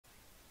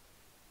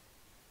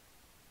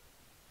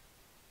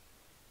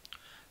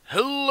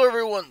Hello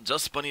everyone,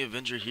 Dust Bunny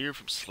Avenger here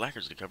from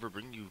Slackers to Cover,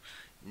 bringing you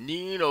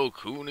Ni no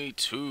Kuni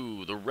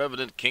 2, The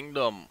Revenant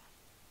Kingdom.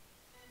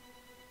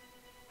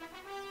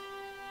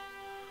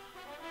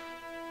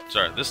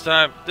 Sorry, this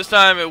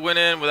time it went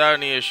in without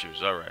any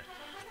issues. Alright.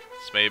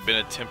 This may have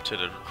been attempted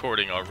at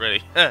recording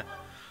already.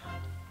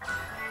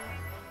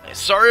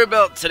 Sorry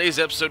about today's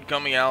episode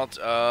coming out.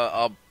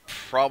 I'll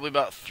probably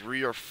about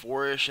 3 or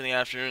 4-ish in the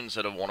afternoon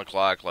instead of 1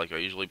 o'clock like I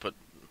usually put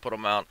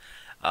them out.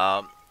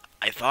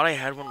 I thought I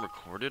had one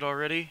recorded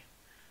already,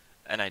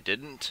 and I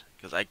didn't,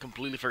 because I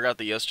completely forgot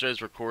that yesterday's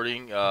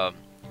recording, I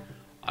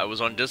was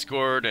on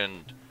Discord,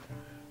 and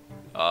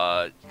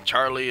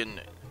Charlie and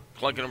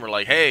Clunk and them were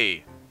like,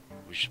 hey,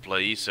 we should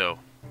play ESO.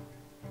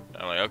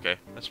 I'm like, okay,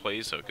 let's play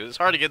ESO, because it's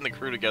hard to get in the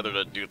crew together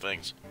to do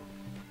things.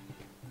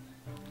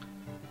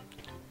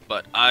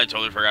 But I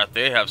totally forgot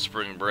they have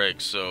spring break,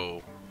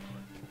 so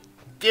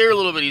they're a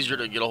little bit easier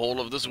to get a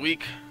hold of this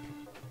week.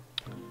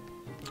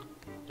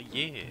 But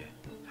yeah.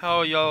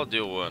 How y'all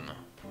doing?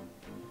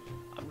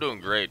 I'm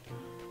doing great.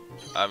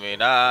 I mean,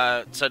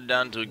 I sat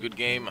down to a good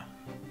game.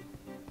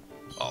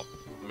 Oh,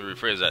 let me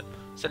rephrase that.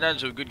 Sat down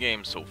to a good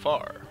game so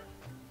far.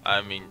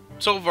 I mean,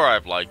 so far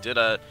I've liked it.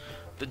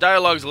 The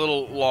dialogue's a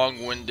little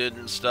long-winded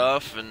and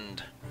stuff,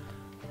 and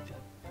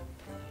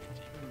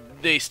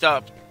they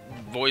stop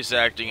voice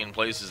acting in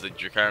places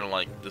that you're kind of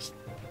like, this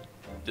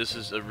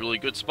is a really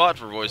good spot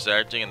for voice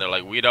acting, and they're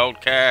like, we don't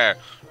care.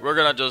 We're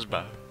gonna just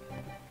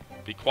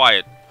be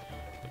quiet.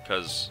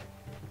 Because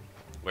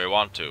we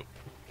want to.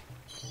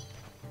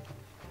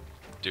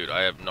 Dude,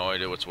 I have no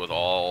idea what's with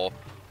all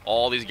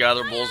these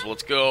gather bulls.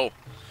 Let's go.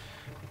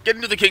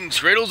 Getting to the king's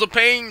cradle's a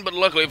pain, but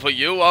luckily for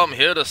you, I'm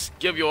here to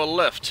give you a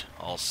lift.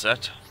 All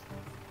set?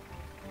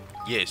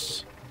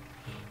 Yes.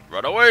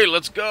 Right away,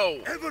 let's go.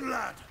 Heaven,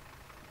 lad.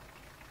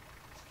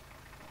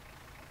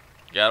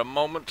 Got a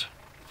moment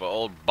for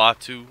old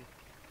Batu?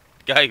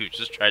 The guy who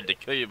just tried to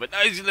kill you, but now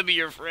he's gonna be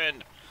your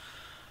friend.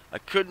 I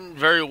couldn't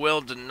very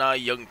well deny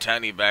young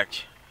Tiny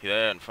back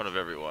there in front of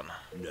everyone.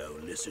 No,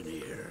 listen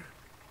here.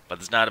 But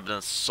there's not been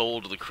a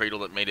soul to the cradle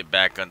that made it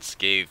back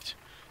unscathed.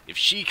 If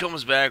she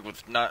comes back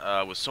with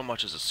with so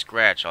much as a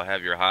scratch, I'll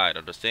have your hide,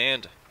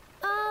 understand?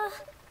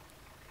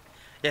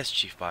 Yes,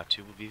 Chief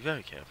Batu, we'll be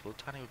very careful.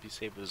 Tiny will be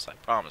safe with us, I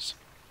promise.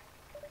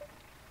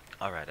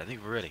 Alright, I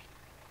think we're ready.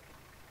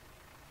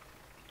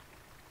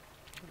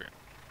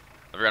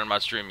 I forgot I'm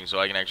not streaming, so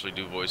I can actually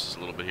do voices a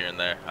little bit here and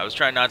there. I was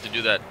trying not to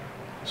do that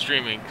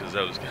streaming because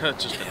that was gonna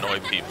just annoy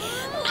people.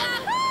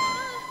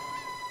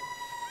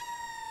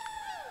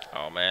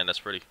 Oh man, that's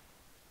pretty.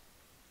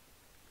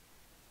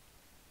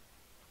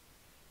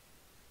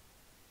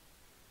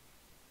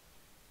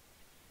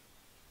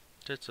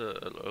 It's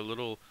a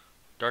little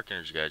dark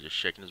energy guy just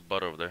shaking his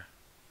butt over there.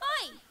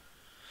 Oi!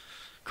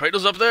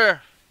 Cradle's up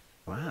there.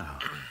 Wow.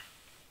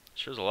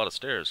 Sure, there's a lot of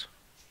stairs.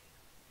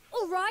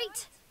 All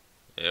right.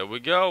 Here we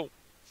go.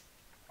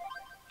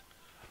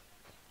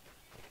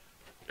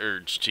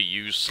 Urge to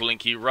use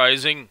Slinky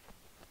Rising.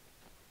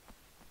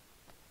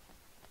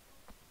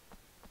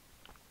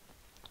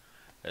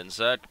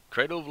 Inside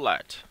Cradle of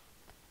Light.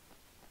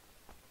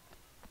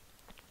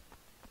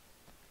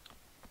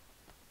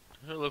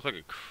 Doesn't it look like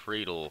a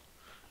cradle?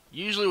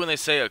 Usually when they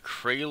say a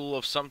cradle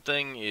of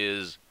something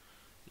is,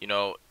 you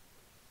know,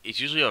 it's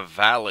usually a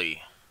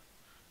valley,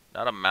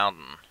 not a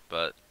mountain,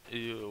 but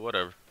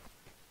whatever.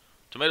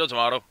 Tomato,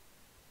 tomato.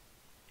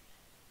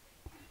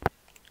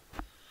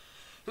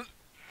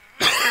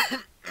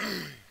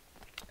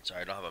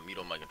 Sorry, I don't have a meat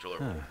on my controller.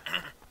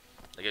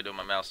 I gotta do it on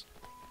my mouse.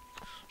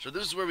 So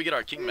this is where we get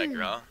our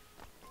Kingmaker, huh?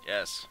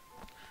 Yes.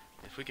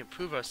 If we can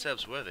prove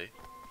ourselves worthy.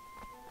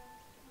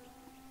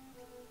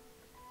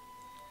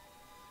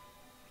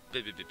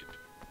 Beep, beep, beep, beep.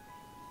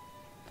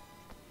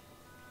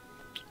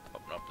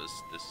 Open up, this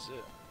is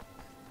it.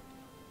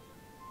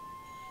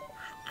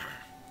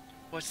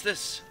 What's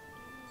this?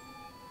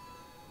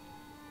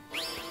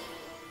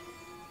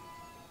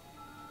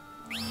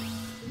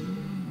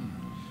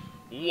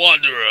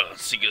 Wanderer,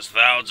 seekest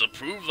thou to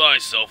prove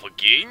thyself a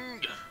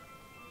king?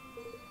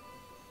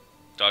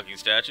 Talking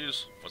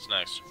statues? What's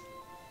next?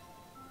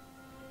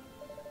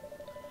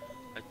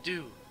 I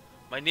do.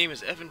 My name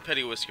is Evan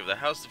Pettywhisker of the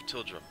House of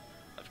Tildrum.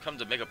 I've come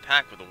to make a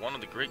pact with one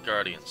of the great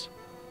guardians.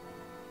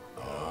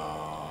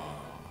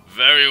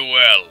 Very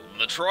well.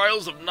 The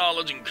trials of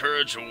knowledge and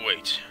courage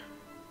await.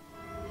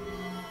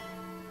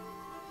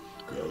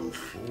 Go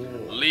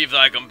forth. Leave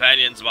thy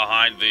companions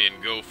behind thee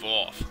and go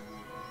forth.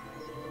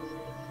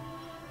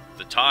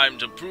 The time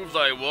to prove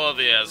thy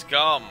worthy has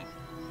come.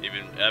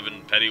 Even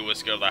Evan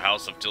Pettywhisker of the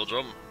House of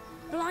Tildrum.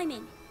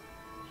 Blimey.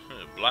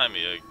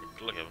 Blimey,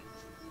 look at him.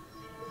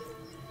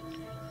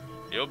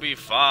 You'll be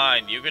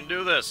fine. You can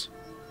do this.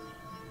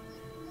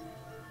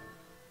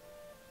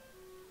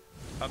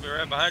 I'll be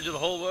right behind you the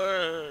whole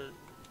way.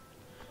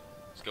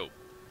 Let's go.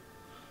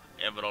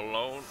 Evan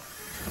alone.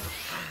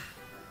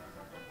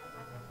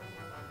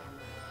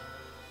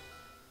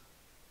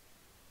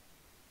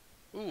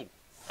 Ooh.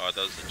 Oh, I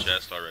thought it was a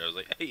chest already. I was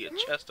like, hey, a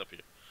chest up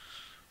here.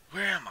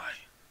 Where am I?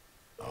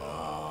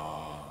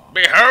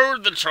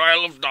 Behold the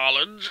trial of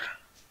knowledge.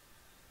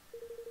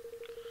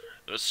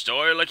 The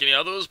story, like any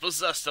other, is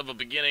possessed of a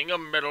beginning, a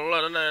middle,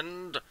 and an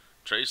end.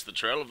 Trace the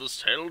trail of this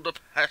tale to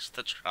pass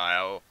the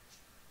trial.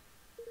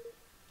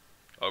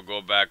 Or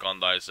go back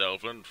on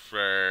thyself and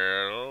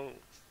fail.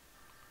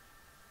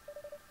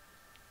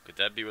 Could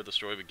that be where the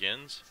story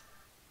begins?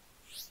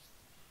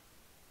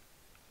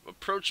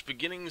 Approach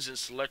beginnings and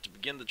select to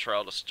begin the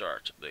trial to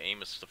start. The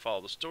aim is to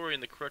follow the story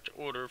in the correct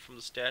order from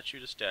the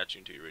statue to statue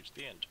until you reach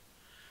the end.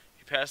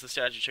 If you pass the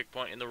statue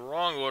checkpoint in the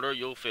wrong order,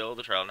 you'll fail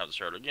the trial and have to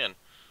start again.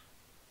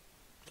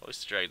 At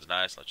least the dragon's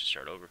nice, let you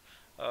start over.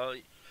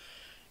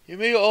 You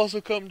may also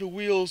come to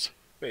wheels.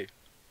 Wait.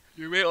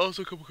 You may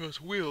also come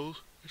across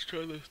wheels. Let's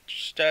try the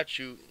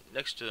statue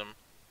next to them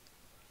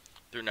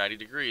through 90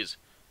 degrees.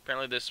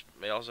 Apparently this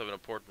may also have an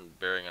important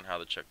bearing on how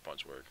the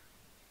checkpoints work.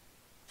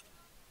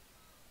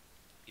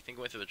 You think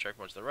going through the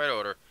checkpoints in the right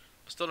order,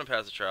 but still didn't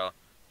pass the trial,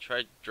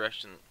 try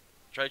changing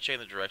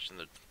the direction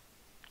the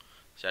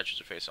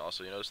statues are facing.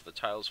 Also, you notice that the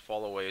tiles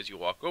fall away as you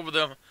walk over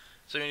them,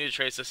 so you need to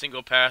trace a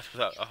single path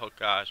without, oh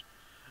gosh.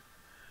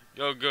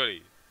 Go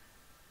goody.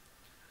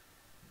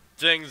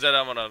 Things that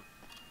I'm gonna...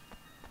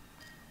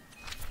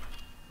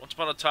 Once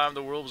upon a time,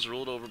 the world was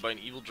ruled over by an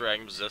evil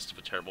dragon possessed of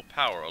a terrible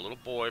power. A little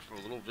boy from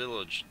a little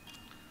village,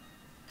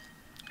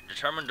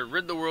 determined to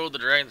rid the world of the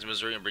dragon's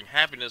misery and bring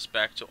happiness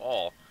back to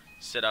all,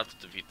 set out to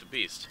defeat the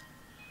beast.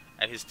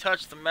 At his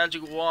touch, the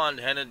magic wand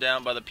handed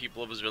down by the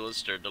people of his village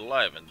stirred to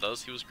life, and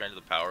thus he was granted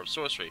the power of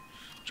sorcery.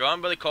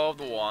 Drawn by the call of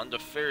the wand, a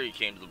fairy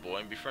came to the boy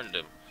and befriended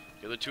him.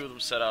 The two of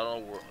them set out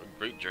on a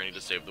great journey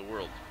to save the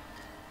world.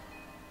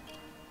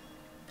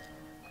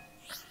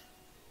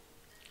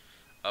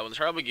 When the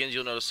trial begins,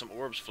 you'll notice some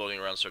orbs floating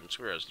around certain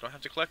squares. You don't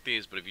have to collect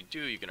these, but if you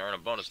do, you can earn a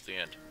bonus at the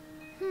end.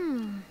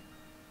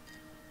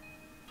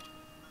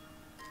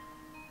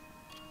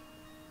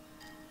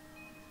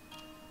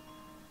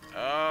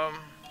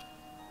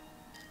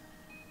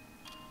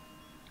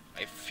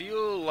 I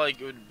feel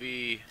like it would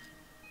be...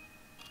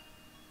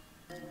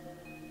 I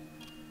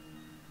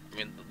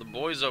mean, the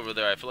boy's over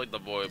there. I feel like the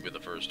boy would be the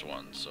first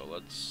one, so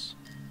let's...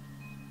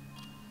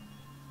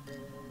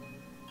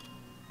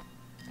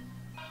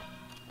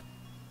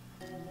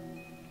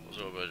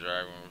 Over a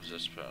dragon with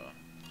this power.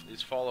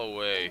 These fall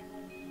away.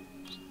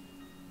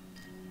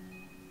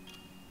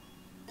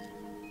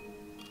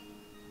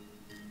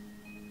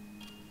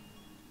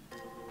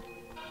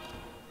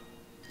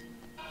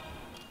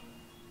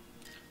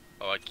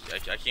 Oh, I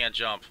can't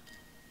jump.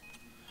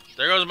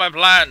 There goes my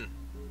plan.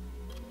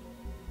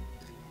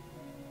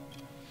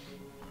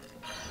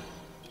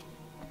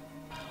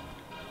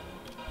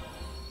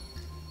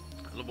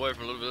 Little boy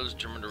from a little village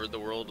determined to rid the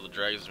world of the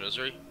dragon's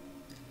misery.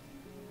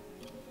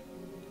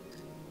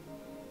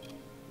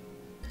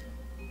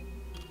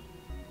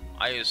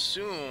 I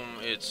assume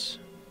it's...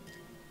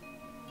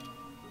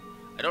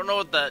 I don't know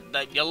what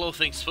that yellow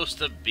thing's supposed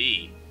to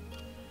be,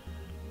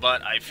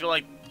 but I feel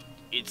like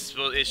it's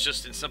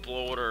just in simple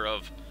order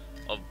of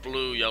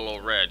blue,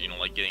 yellow, red. You know,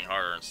 like getting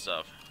harder and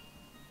stuff.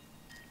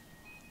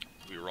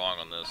 I'll be wrong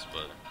on this,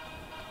 but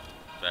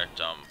in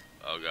fact,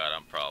 oh god,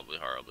 I'm probably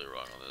horribly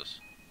wrong on this.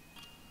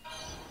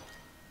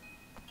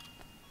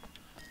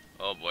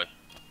 Oh boy.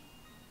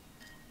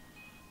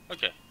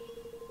 Okay.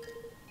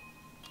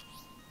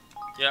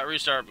 Yeah,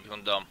 restart because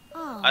I'm dumb.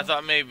 Oh. I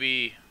thought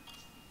maybe...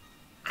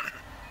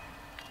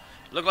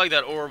 Looked like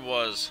that orb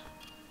was...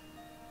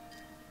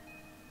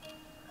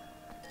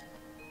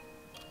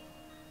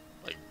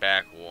 like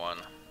back one.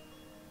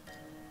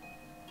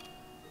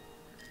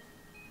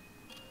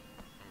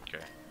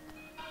 Okay.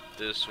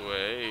 This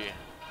way.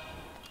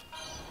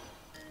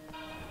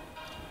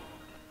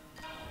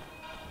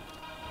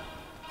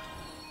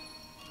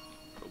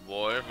 Good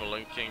boy from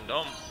Link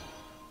Kingdom.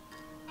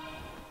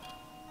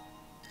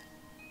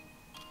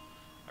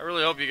 I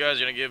really hope you guys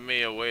are gonna give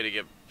me a way to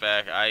get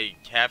back. I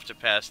have to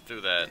pass through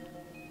that.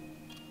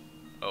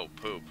 Oh,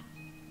 poop.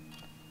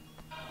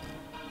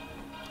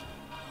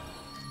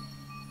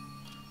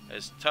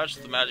 It's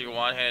touched the magical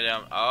wand handed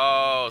down.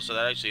 Oh, so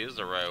that actually is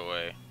the right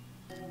way.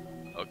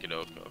 Okie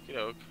doke, okie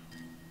doke.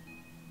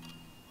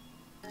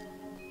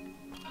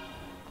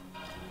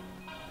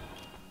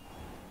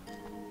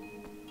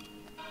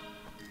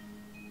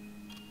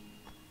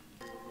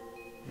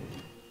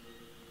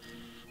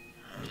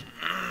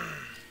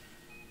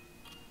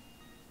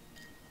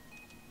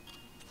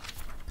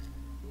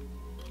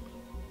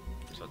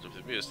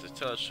 To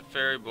touch, a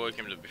fairy boy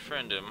came to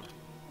befriend him.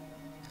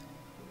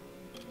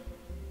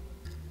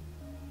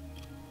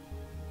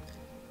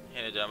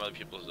 Handed down by the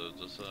people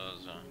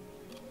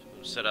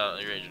set out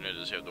on your engineer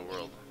to save the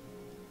world.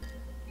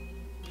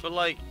 But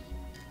like,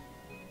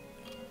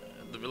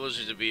 the village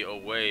needs to be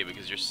away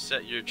because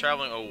you're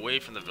traveling away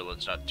from the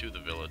village, not to the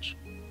village.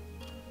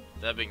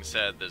 That being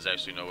said, there's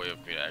actually no way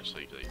of me to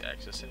actually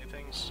access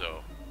anything,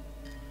 so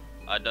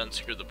I done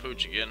screwed the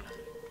pooch again.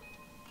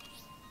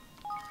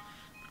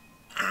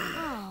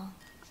 Oh.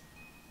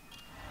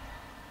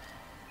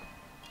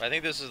 I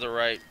think this is the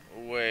right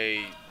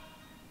way.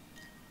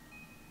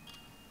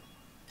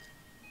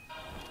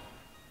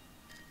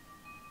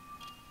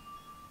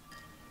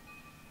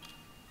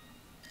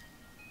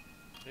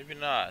 Maybe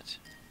not.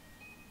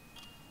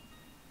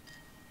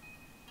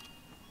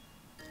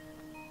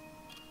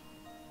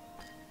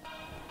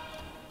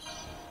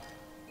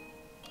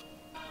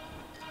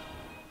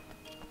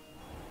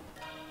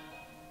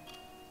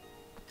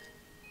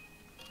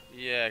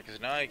 Yeah, because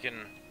now I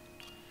can...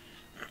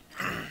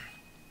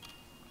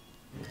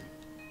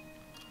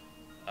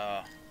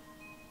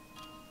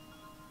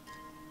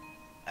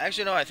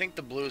 Actually, no, I think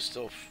the blue is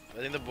still... I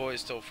think the boy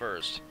is still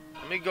first.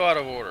 Let me go out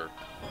of order.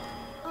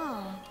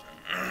 Oh.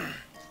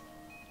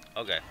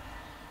 Okay.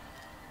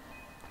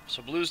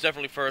 So blue's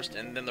definitely first,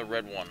 and then the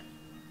red one.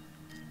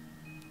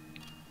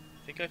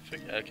 I think I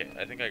figured... Okay,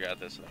 I think I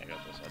got this. I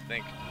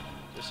think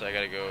this, I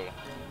gotta go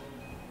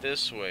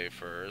this way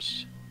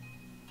first.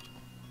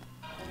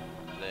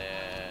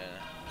 Then...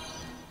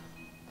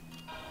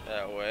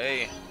 that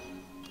way.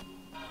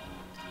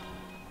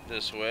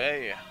 This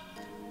way.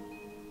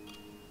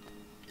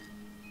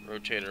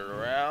 Rotate it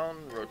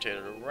around. Rotate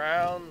it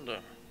around.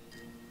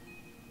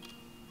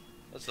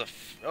 That's the...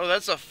 oh,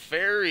 that's a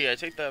fairy. I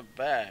take that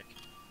back.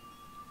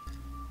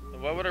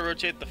 Why would I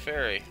rotate the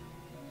fairy?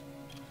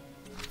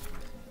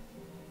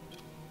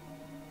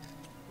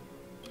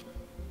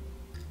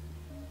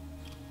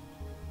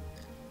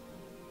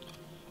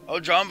 Oh,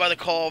 drawn by the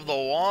call of the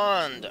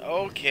wand.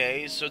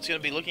 Okay, so it's gonna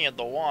be looking at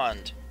the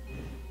wand.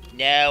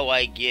 Now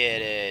I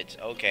get it.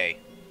 Okay.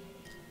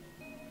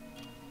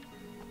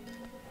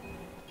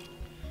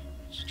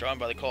 It's drawn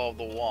by the call of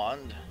the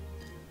wand.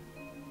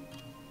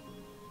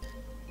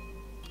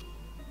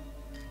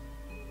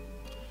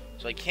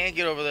 So I can't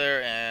get over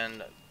there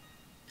and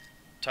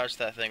touch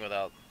that thing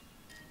without...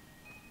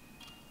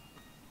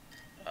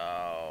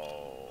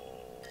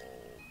 oh...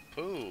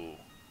 poo.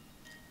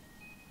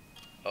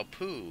 A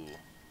poo.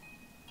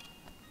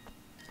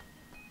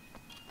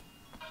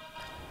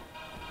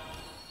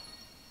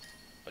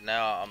 But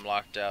now I'm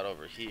locked out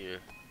over here.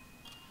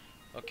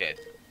 Okay.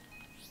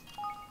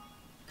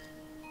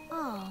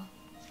 Oh.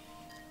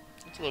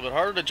 It's a little bit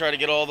harder to try to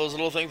get all those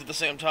little things at the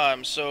same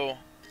time, so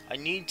I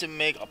need to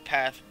make a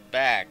path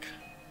back.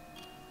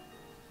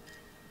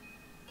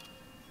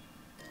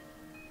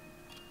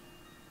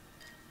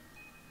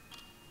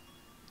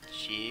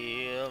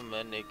 Chill,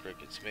 many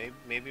crickets.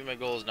 Maybe my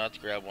goal is not to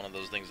grab one of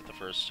those things at the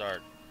first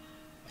start.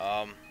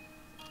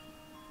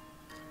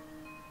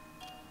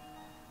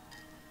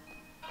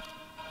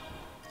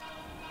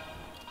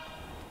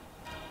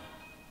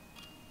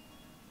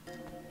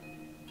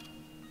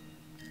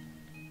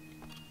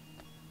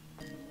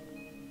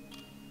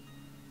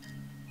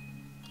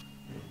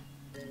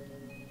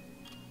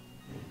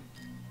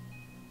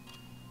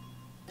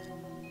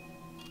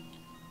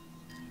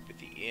 At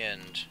the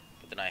end,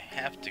 but then I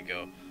have to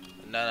go.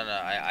 No.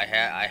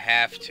 I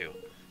have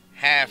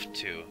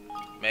to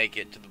make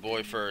it to the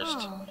boy first.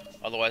 Oh.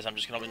 Otherwise, I'm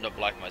just gonna end up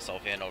blocking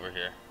myself in over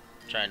here,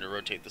 trying to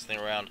rotate this thing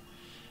around.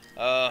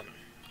 What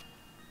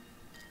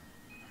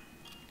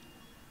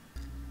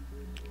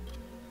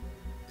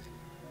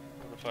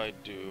if I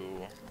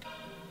do?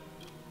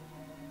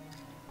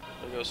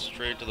 I go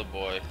straight to the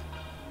boy.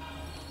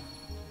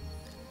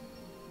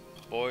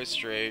 Boy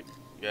straight.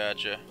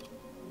 Gotcha.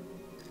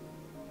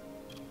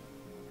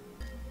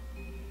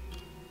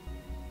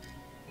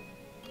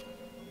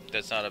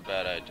 That's not a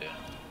bad idea.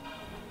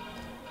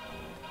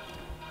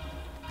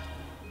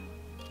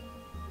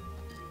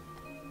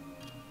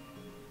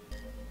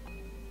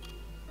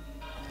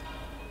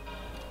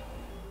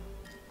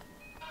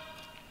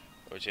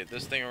 Rotate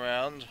this thing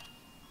around.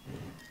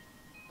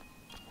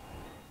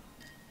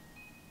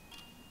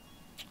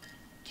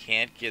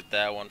 Can't get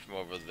that one from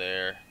over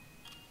there.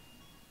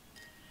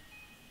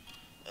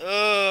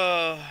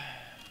 I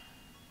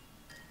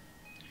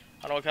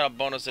don't know what kind of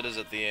bonus it is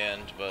at the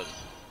end, but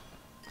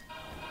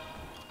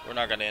we're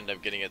not going to end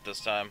up getting it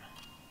this time.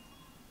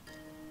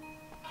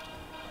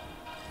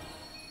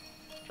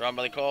 Drawn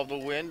by the call of the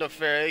wind, a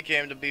fairy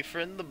came to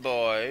befriend the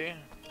boy.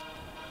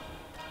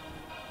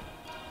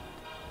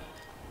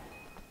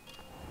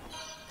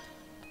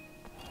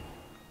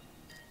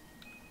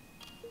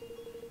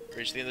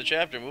 Reach the end of the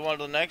chapter. Move on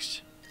to the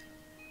next.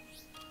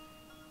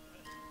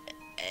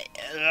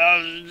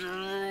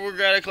 We're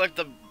gonna collect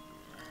the...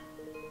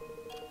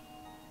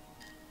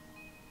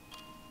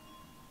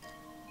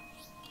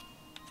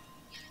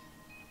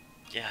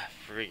 yeah,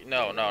 freak.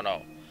 No.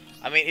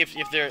 I mean,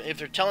 if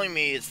they're telling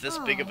me it's this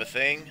big of a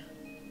thing,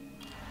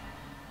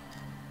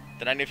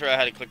 then I need to figure out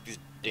how to collect these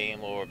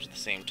damn orbs at the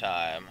same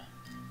time.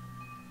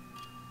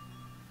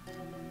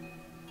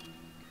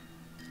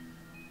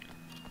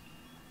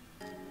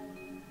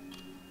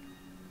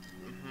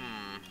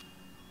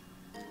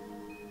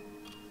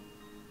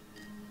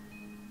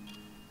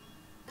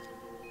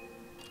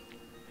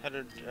 How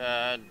to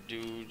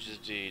do.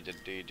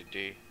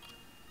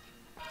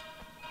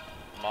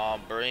 My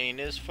brain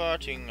is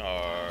farting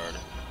hard.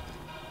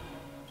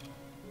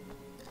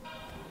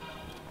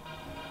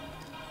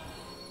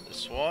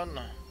 This one.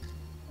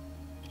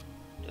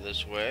 To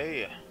this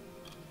way.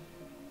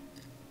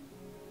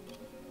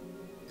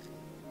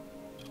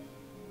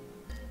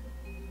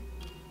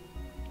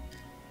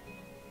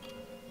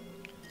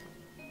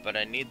 But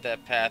I need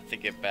that path to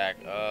get back.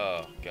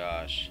 Oh,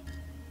 gosh.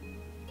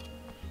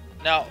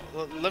 Now,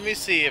 let me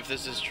see if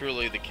this is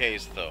truly the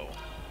case, though.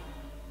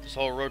 This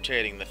whole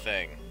rotating the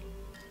thing.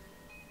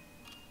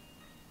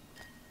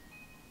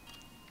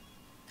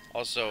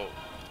 Also,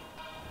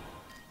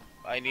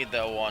 I need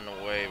that one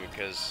away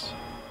because...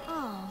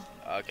 Oh.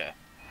 Okay.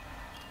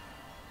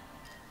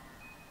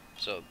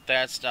 So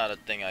that's not a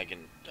thing I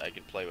can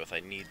play with. I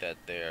need that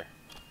there.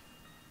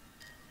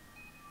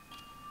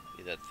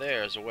 Need that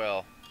there as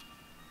well.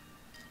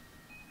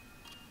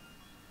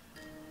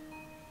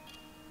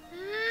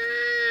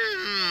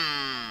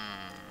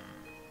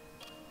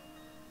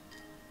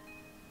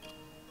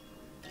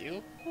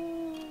 You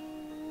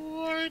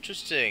are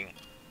interesting.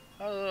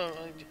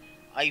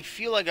 I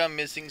feel like I'm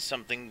missing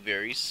something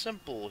very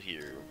simple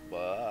here,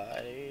 but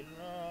I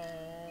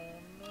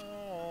don't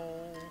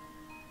know.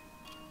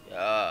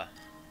 Yeah.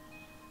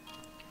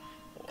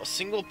 A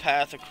single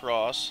path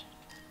across.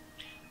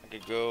 I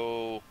could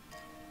go...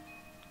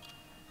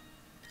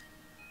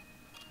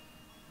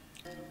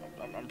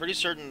 I'm pretty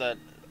certain that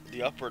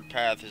the upward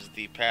path is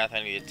the path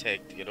I need to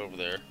take to get over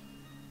there.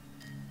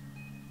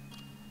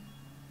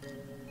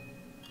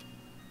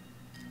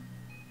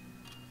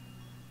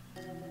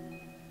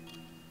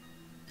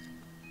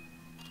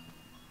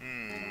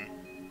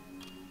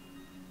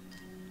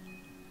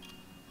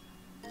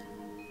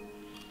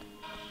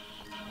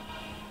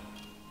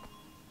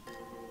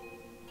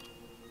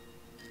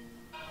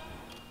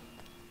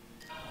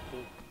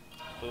 Boop,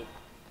 boop,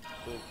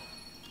 boop.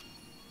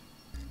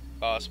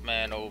 Boss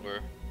man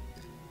over.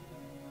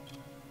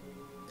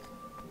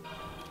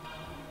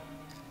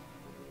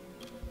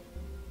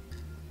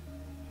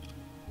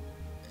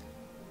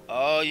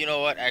 Oh, you know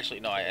what? Actually,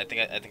 no. I think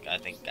I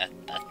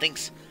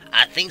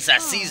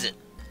sees it.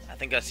 I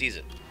think I sees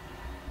it.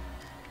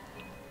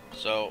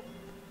 So.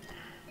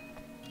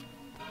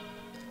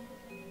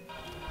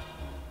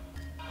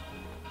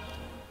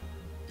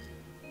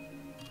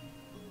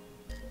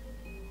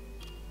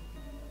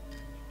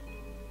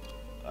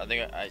 I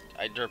think I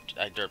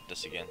derped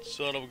this again.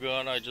 Son of a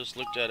gun! I just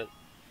looked at it.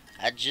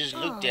 I just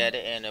looked at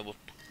it and it was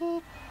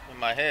poop in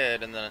my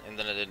head, and then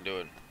I didn't do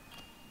it.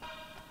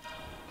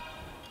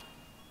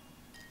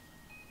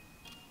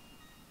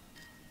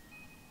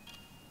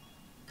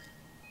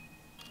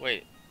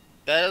 Wait,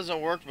 that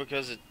doesn't work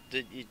because it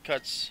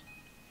cuts.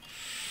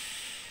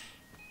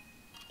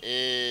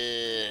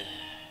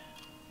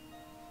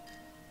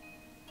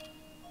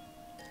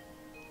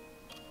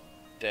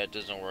 That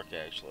doesn't work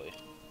actually.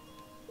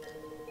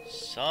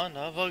 Son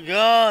of a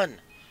gun!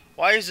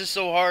 Why is this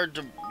so hard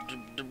to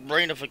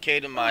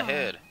brainificate in my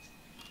head?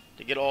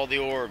 To get all the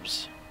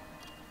orbs.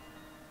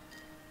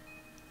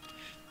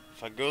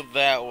 If I go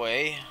that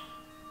way...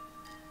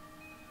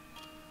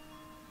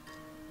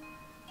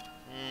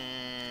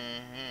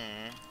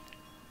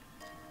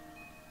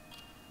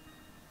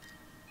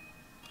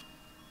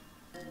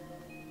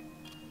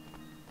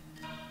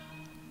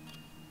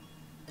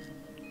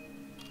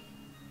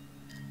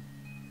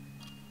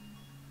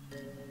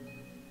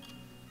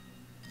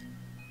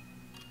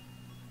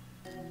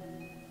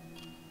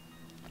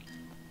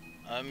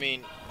 I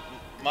mean,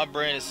 my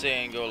brain is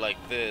saying go like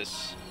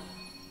this.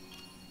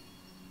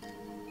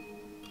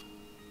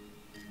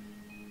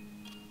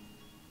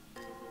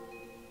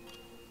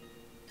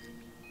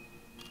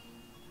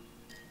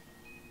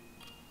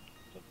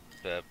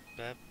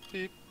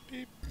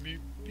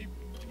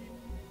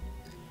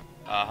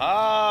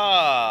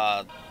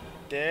 Aha!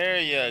 There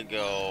you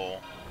go.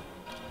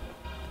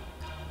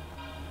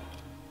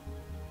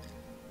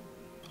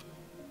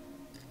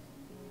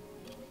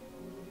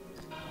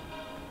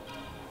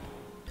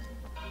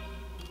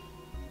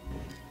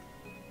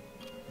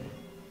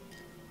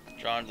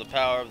 Drawn to the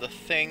power of the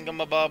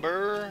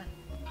thingamabobber.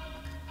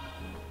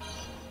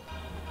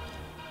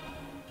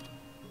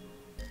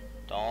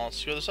 Don't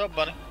screw this up,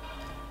 buddy.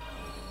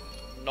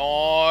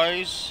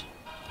 Nice.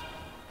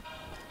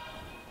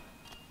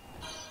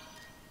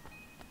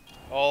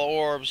 All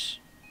orbs.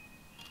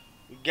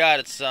 We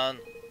got it, son.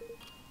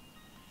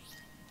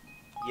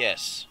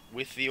 Yes,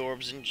 with the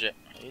orbs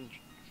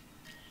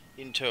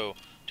in tow.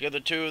 Together,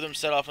 two of them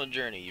set off on a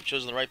journey. You've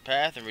chosen the right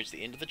path and reached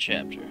the end of the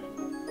chapter.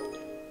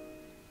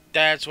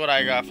 That's what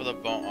I got for the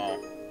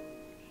bone.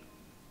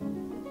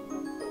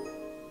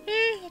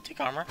 I'll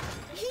take armor.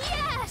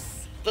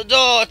 Yes! The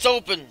door, it's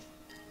open.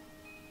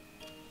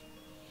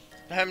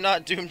 I'm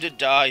not doomed to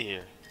die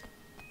here.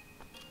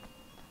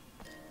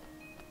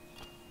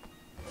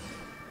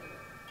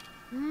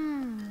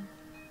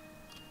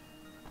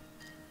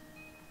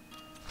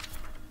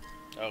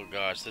 Oh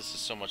gosh, this is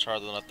so much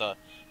harder than I thought.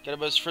 Got a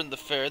best friend the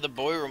fair, the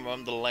boy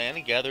roamed the land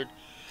and gathered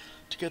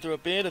together a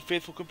band of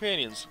faithful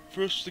companions.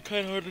 First was the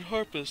kind-hearted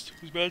harpist,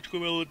 whose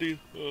magical melody...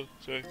 Oh,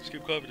 sorry,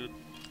 skip confident.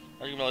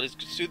 Magical melodies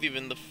could soothe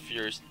even the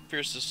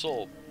fiercest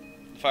soul.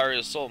 The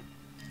fieriest soul.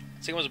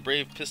 Second was a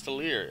brave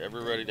pistolier,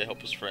 ever ready to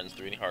help his friends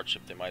through any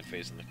hardship they might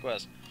face in the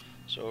quest.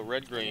 So,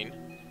 red-green.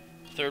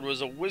 Third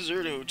was a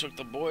wizard who took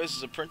the boy as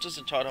his apprentice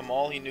and taught him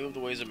all he knew of the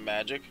ways of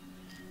magic.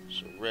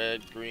 So,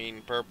 red,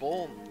 green,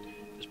 purple.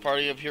 This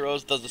party of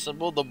heroes does the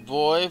simple. The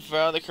boy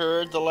found the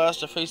courage to last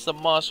to face the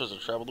monsters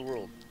and travel the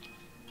world.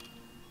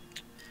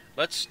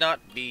 Let's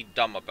not be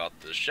dumb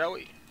about this, shall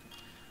we?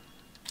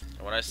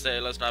 And when I say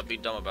let's not be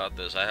dumb about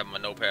this, I have my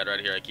notepad right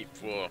here I keep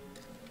for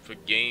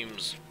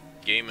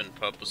gaming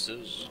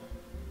purposes.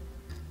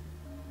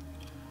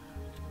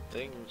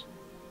 Things.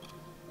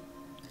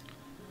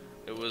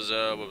 It was,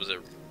 what was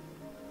it?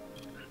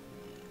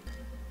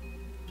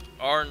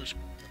 Orange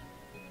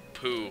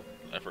poo.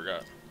 I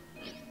forgot.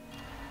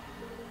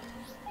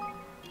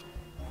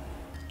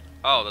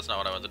 Oh, that's not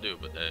what I wanted to do,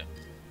 but hey.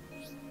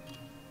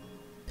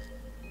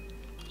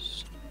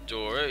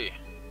 Story.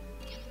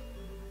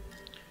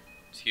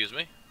 Excuse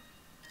me?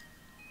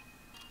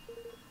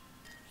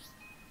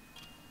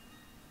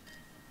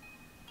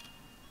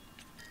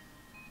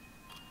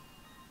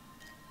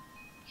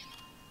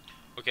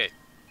 Okay.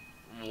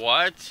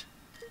 What?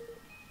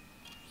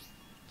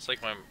 It's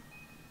like my...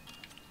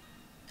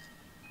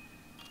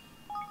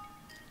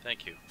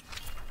 Thank you.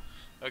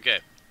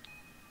 Okay.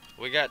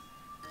 We got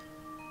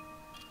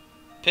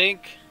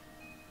pink.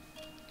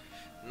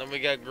 And then we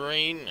got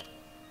green.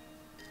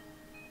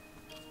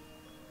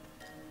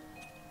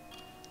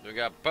 We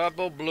got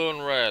purple, blue,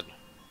 and red.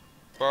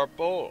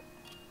 Purple,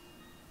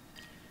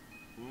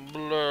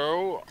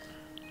 blue,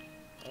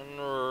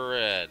 and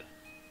red.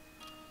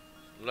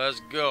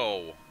 Let's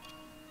go.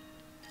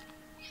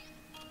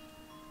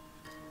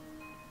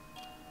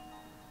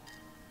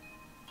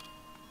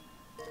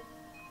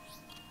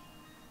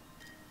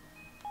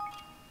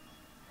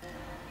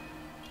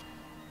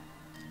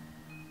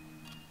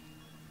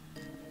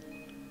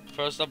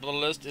 First up on the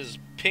list is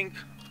pink.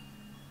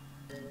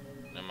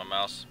 And my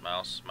mouse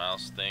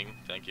thing.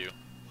 Thank you.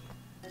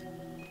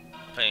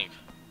 Pink.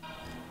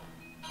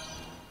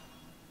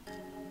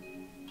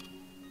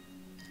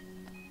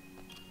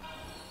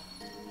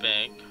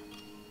 Pink.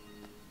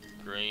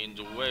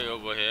 Green's way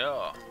over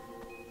here.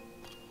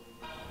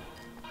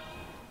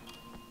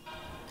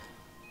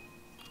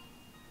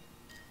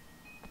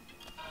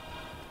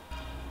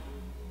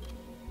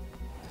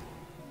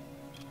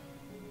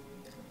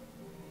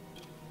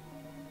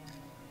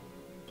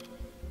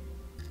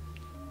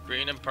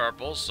 Green and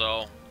purple,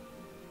 so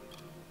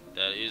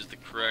that is the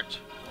correct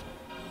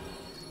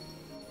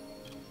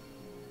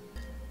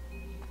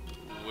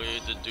way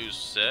to do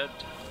said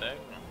thing.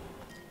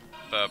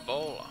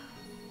 Purple.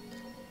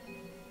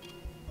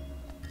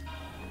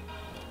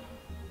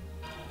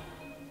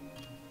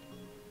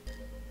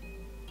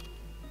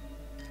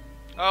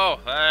 Oh,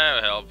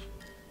 that'll help.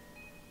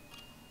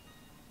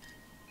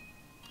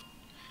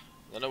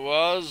 Then it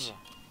was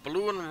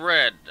blue and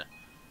red.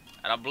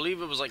 And I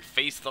believe it was like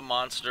face the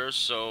monster,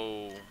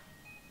 so...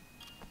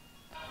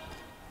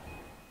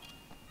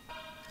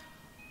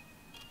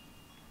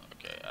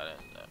 Okay, I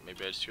didn't...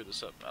 maybe I just screwed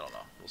this up. I don't know.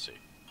 We'll see.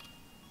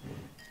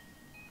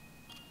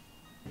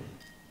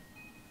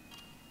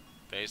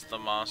 Face the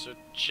monster.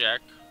 Check.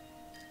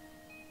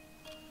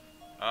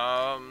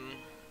 Alright,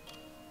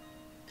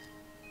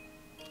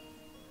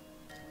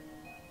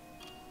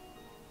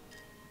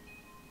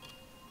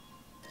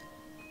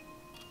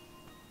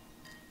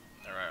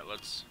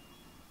 let's...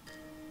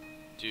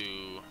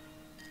 do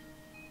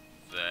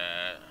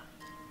that.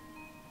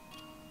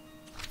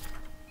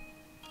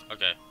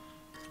 Okay,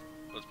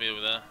 let's meet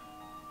with that.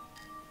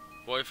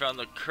 Boy found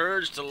the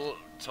courage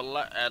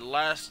at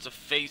last to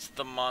face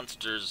the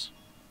monsters.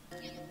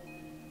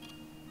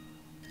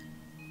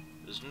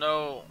 There's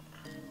no.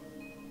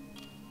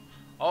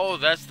 Oh,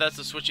 that's the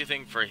switchy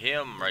thing for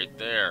him right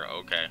there.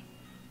 Okay.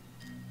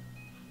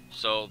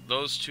 So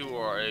those two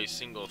are a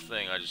single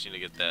thing. I just need to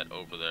get that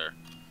over there.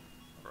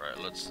 Alright,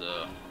 let's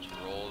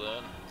roll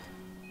then.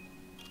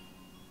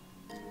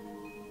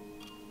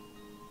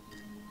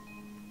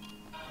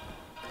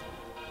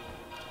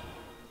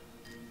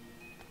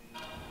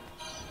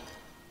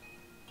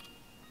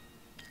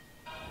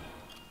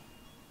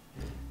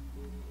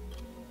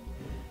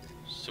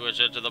 Switch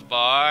it to the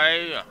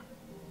buy.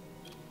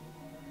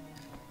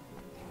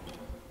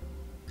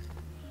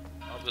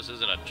 Hope this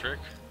isn't a trick.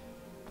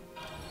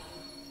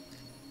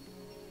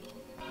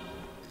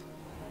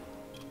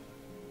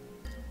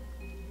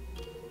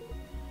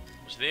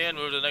 To the end,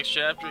 move to the next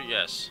chapter?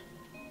 Yes.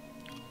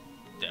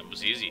 That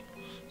was easy.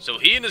 So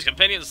he and his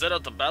companions set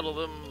out to battle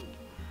them.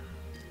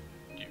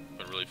 You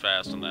went really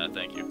fast on that,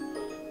 thank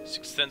you.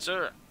 Sixth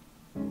sensor.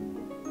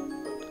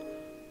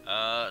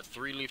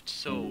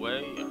 3-leaf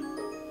away.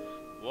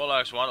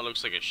 Warlock's one, it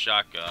looks like a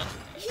shotgun.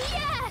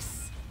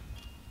 Yes!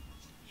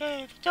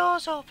 Yay, the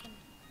door's open.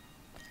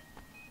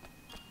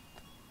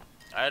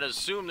 I'd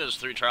assume there's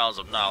 3 trials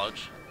of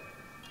knowledge.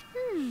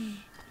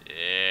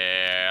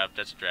 Yeah,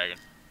 that's a dragon.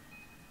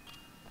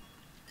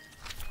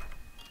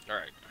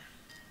 Alright.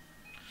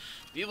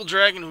 The evil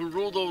dragon who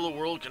ruled over the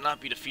world could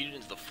not be defeated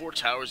until the 4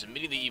 towers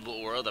emitting the evil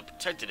aura that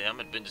protected him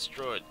had been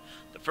destroyed.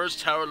 The first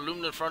tower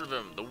loomed in front of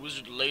him. The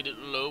wizard laid it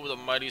low with a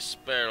mighty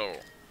spell.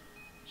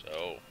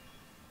 So...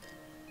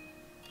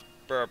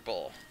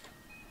 purple.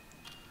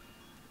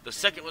 The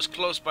second was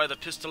close by the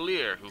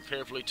pistolier, who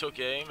carefully took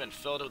aim and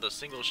felled it with a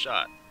single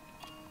shot.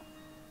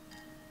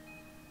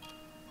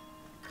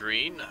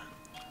 green.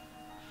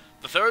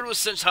 The third was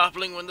sent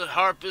hoppling when the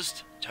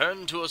harpist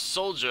turned to a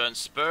soldier and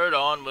spurred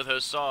on with her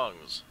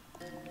songs.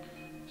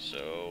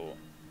 So,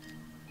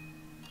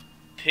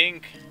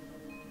 pink,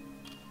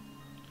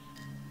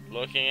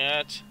 looking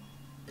at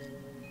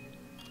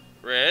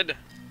red.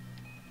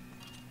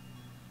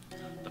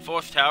 The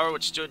fourth tower,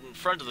 which stood in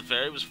front of the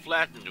ferry, was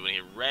flattened when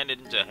he ran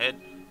into it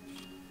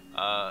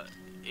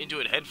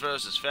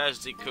headfirst as fast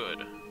as he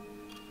could.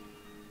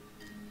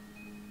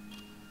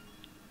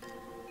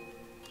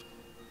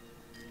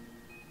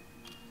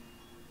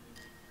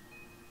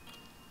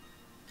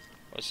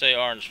 Let's say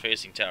orange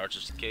facing tower,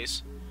 just in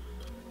case.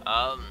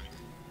 The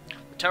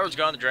tower was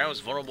gone, the dragon was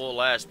vulnerable at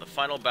last. The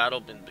final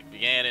battle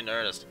began in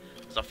earnest.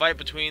 As the fight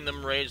between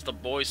them raged, the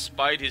boy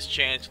spied his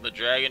chance and the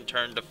dragon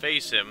turned to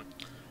face him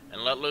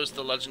and let loose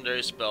the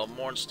legendary spell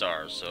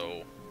Mornstar.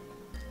 So,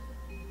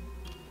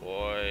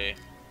 boy,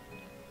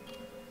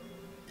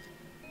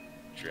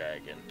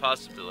 dragon,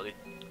 possibility.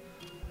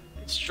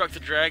 It struck the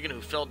dragon,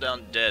 who fell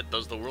down dead.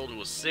 Those of the world who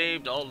was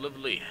saved all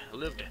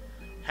lived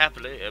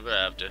happily ever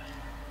after.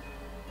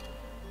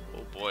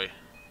 Oh boy.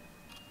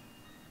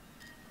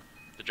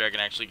 The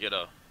dragon actually get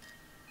a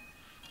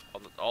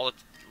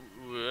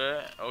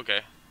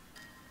okay.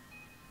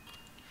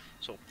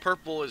 So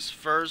purple is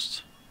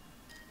first.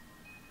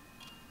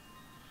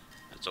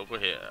 It's over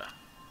here.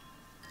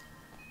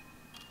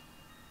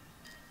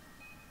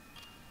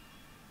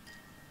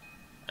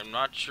 I'm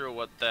not sure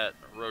what that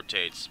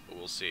rotates, but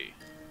we'll see.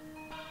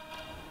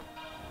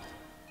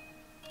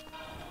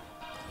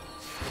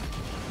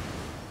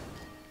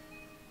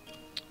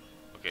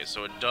 Okay,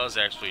 so it does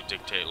actually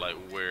dictate like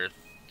where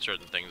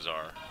certain things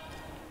are.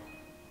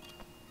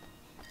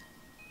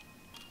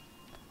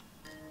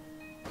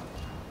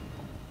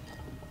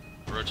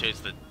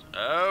 Rotates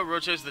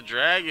the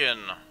dragon.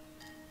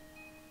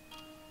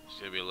 It's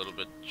gonna be a little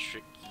bit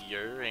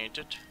trickier, ain't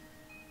it?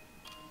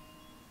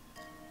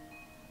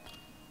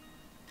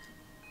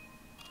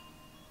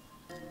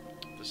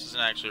 This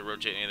isn't actually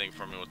rotating anything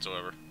for me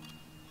whatsoever.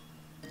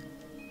 I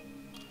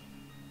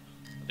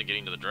think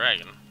getting to the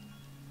dragon.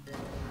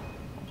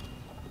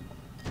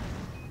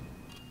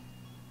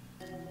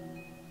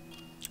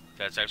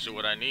 That's actually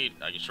what I need.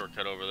 I can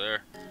shortcut over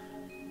there.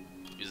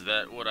 Is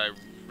that what I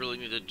really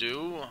need to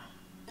do?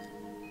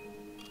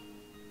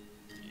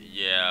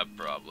 Yeah,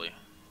 probably.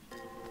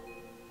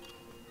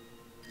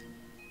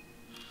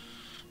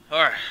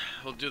 Alright,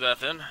 we'll do that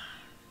then.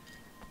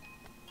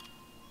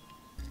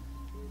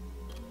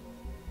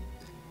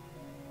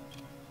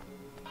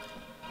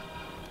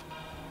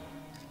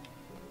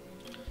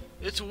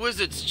 It's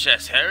wizard's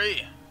chess,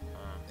 Harry!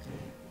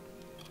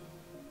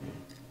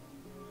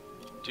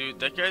 Dude,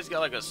 that guy's got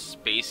like a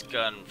space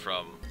gun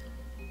from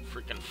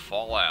freaking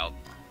Fallout.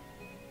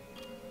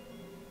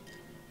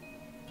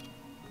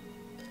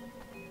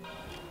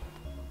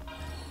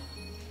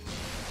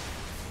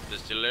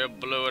 Does Delire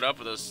blow it up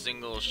with a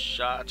single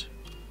shot?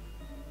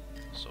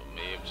 So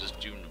maybe I've just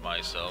doomed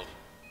myself.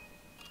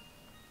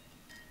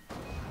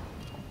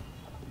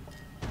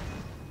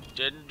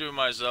 Didn't do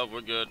myself,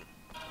 we're good.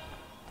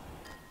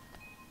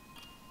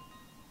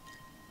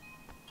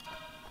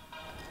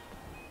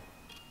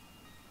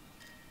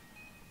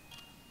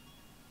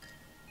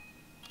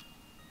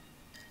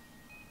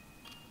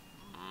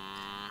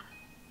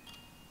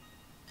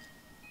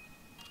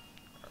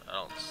 I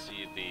don't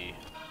see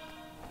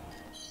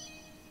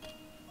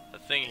the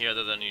thing here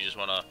other than you just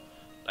wanna,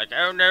 like,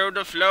 oh no,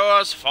 the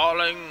floor's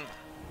falling.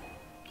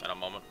 In a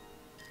moment.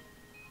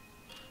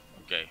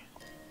 Okay.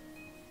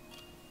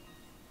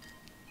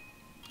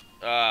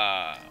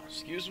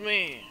 Excuse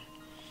me.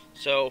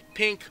 So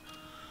pink.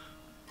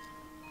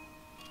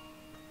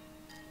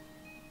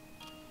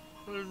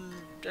 I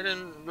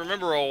didn't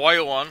remember a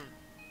white one.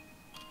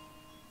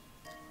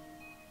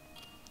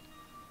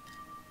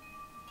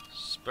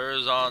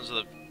 Spurs on to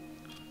the.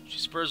 She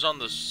spurs on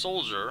the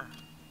soldier.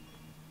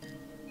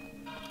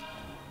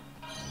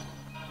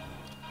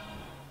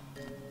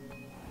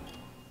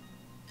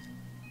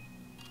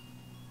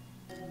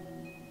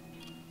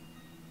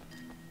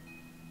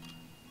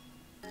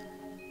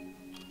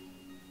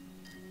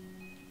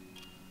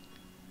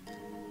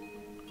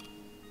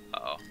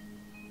 Uh-oh.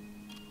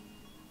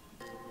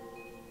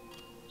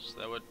 So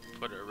that would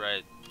put it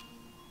right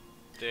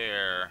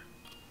there.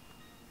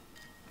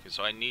 Okay,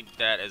 so I need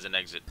that as an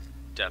exit.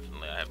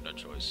 Definitely, I have no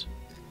choice.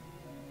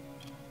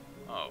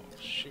 Oh,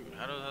 shoot.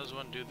 How does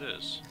one do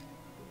this?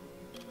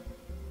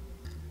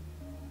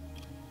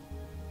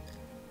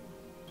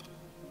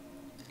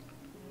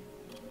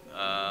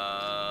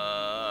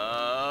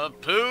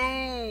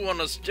 Poo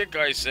on a stick,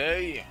 I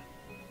say.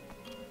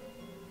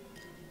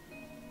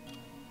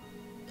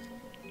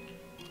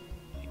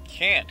 I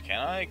can't, can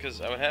I? Because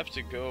I would have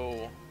to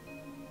go...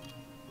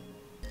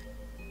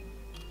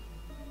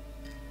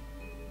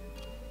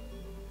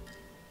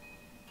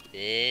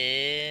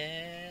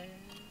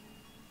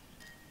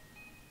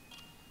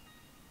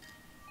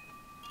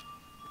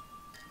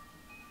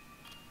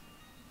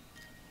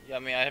 Yeah, I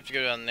mean, I have to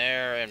go down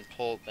there and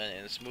pull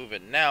and move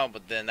it now,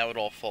 but then that would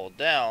all fall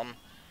down.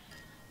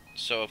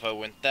 So if I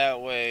went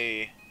that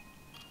way...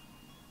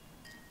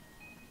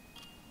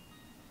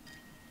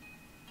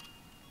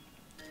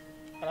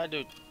 How do I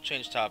do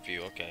change top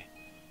view? Okay.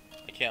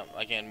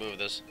 I can't move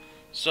this.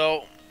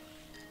 So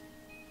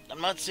I'm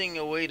not seeing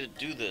a way to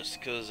do this,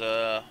 cause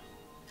so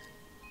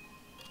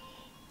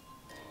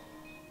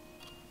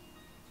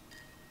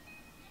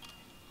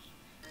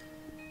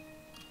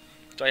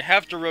I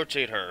have to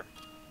rotate her.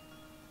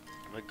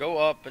 I'm gonna go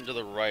up and to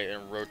the right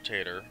and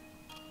rotate her.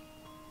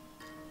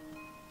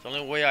 The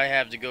only way I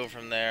have to go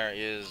from there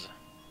is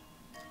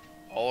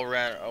all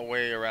around,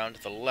 away around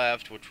to the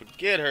left, which would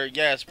get her,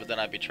 yes, but then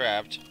I'd be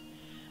trapped.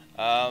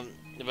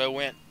 If I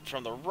went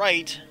from the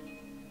right,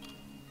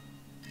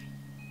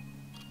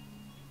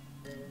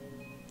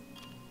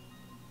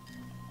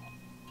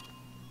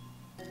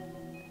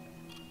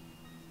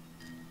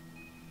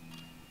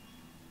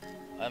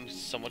 I'm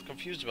somewhat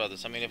confused about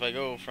this. I mean, if I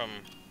go from...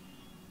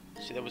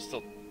 See, that would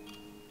still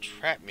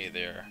trap me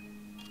there.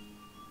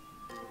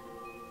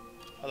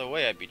 Other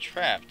way, I'd be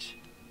trapped.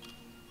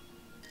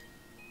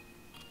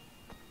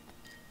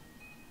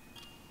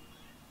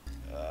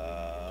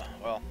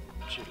 Well,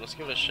 shoot, let's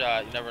give it a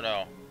shot. You never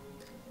know.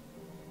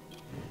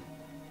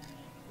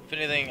 If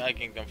anything, I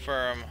can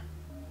confirm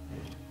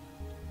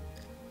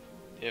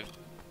if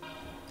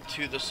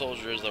to the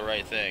soldier is the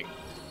right thing.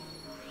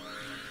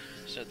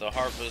 Set the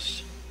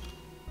harvest.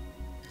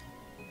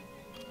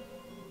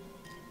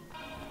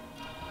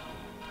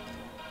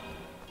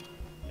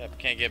 Yep,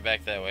 can't get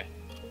back that way.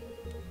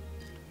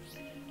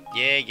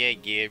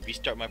 Yeah.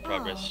 Restart my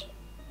progress.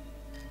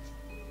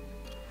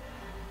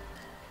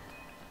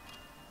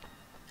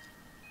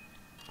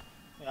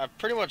 I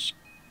pretty much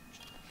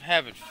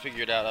have it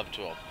figured out up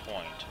to a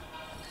point.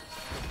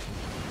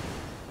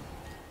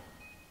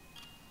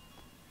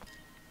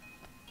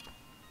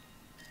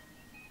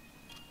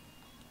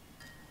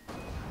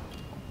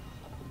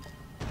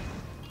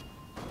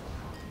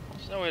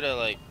 There's no way to,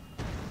 like...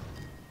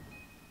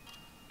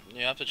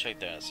 You have to check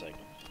that in a second.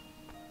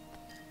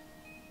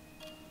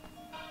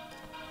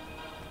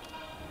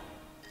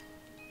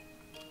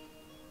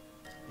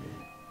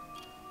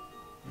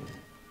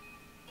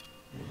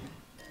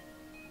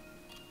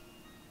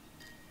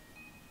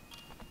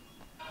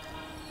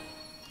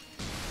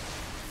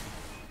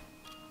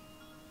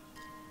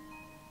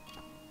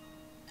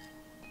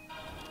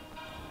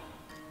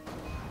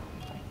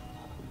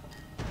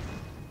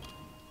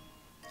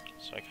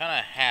 So I kind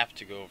of have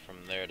to go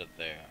from there to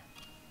there.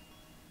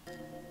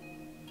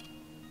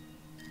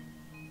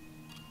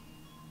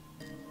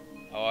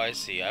 Oh, I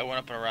see. I went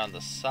up and around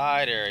the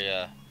side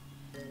area.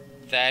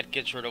 That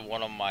gets rid of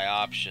one of my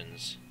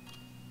options.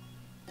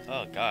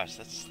 Oh gosh,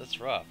 that's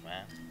rough,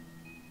 man.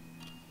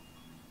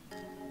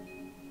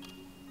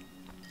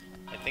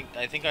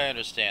 I think I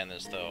understand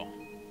this though.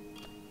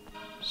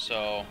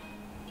 So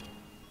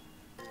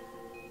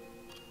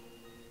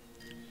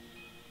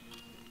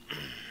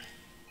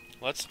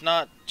let's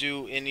not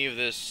do any of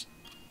this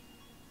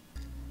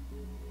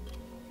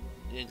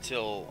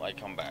until I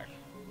come back.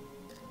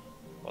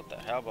 What the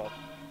hell about...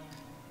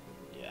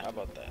 Yeah, how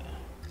about that?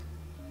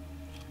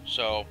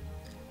 So...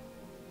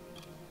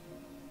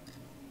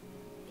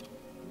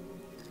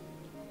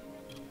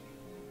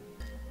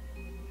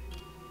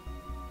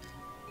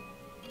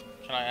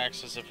 Can I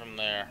access it from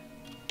there?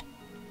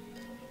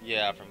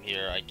 Yeah, from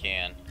here I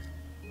can.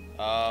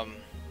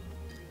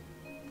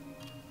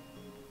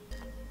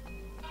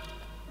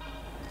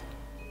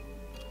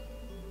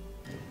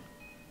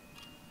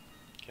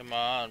 Come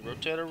on,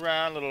 rotate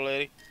around, little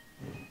lady.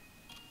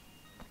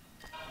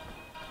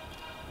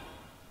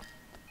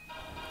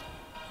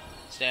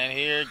 Stand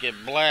here, get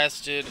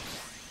blasted.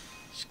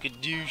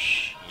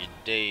 Skadoosh, you're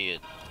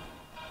dead.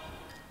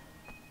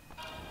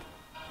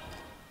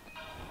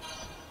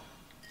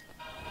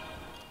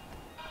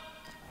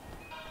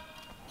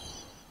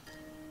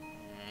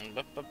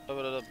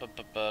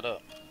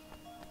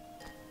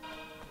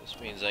 This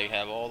means I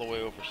have all the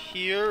way over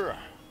here.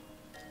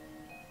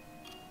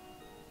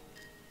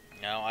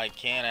 Now I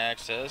can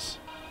access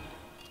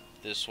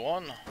this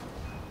one.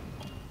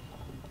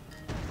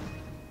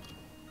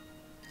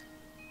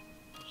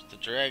 The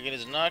dragon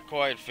is not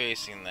quite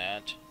facing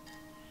that.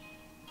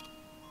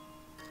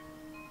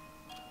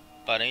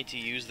 But I need to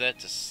use that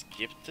to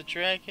skip the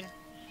dragon?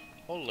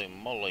 Holy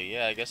moly,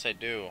 yeah, I guess I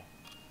do.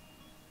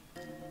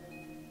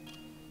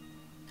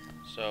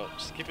 So,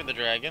 skipping the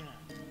dragon.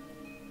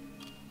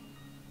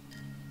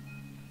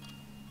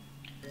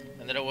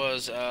 And then it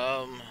was,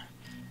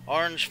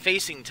 orange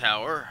facing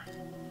tower.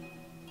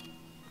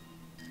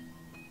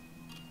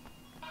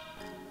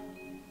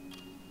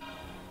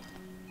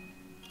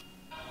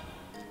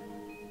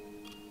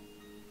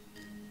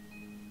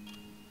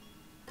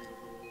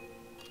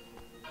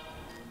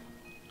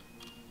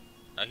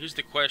 Now here's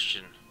the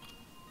question.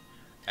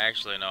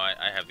 Actually, no,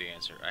 I have the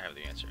answer. I have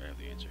the answer.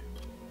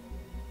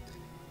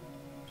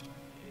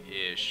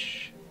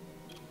 Ish.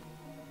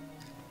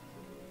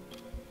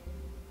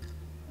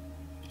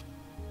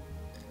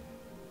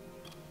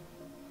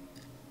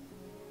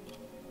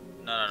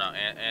 No.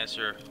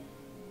 Answer.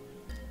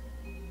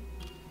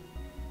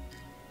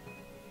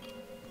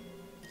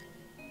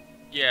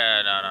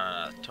 Yeah,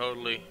 no.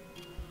 Totally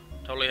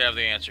have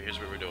the answer. Here's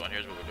what we're doing.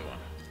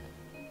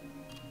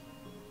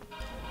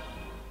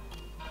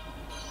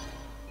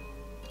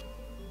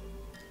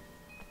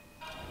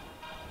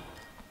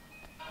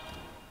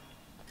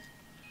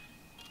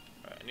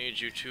 I need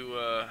you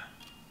to,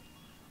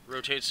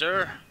 rotate,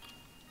 sir.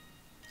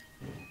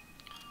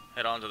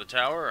 Head on to the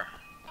tower.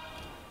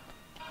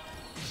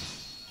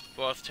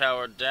 4th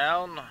tower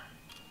down.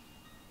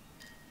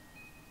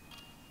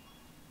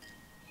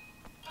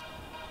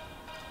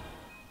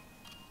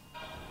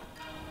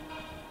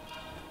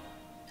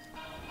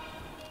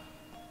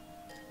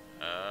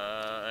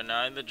 And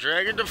I'm the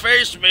dragon to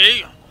face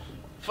me.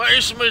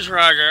 Face me,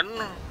 dragon.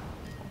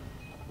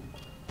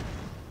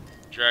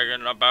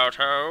 Dragon about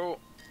how?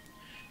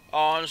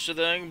 On to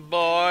the thing,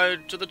 boy,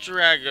 to the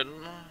dragon.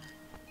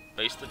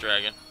 Face the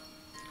dragon.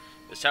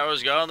 This tower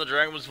is gone, the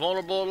dragon was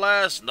vulnerable at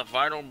last, and the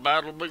final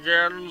battle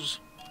begins.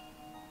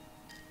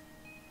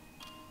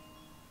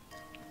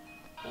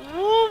 You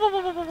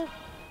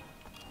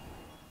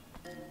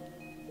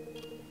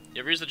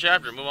ever read the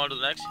chapter? Move on to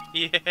the next?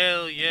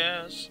 Hell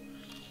yes.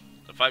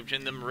 The fight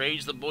between them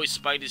raged, the boy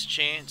spied his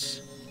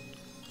chance.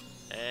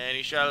 And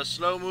he shot a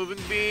slow-moving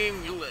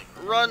beam.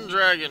 Run,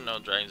 dragon! No,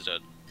 dragon's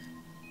dead.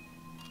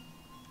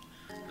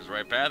 There's the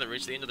right path and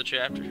reached the end of the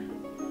chapter.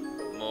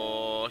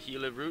 More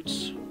healer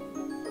roots.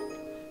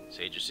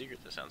 Sage your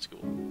secret, that sounds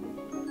cool.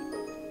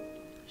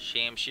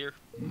 Shamshir.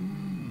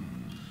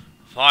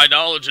 My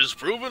knowledge is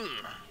proven.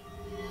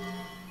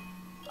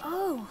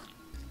 Oh.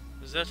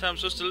 Is that how I'm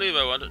supposed to leave,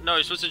 I wonder? No,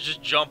 you're supposed to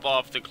just jump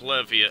off the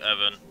cliff here,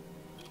 Evan.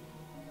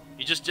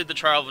 You just did the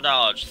trial of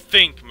knowledge.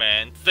 Think,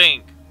 man,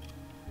 think.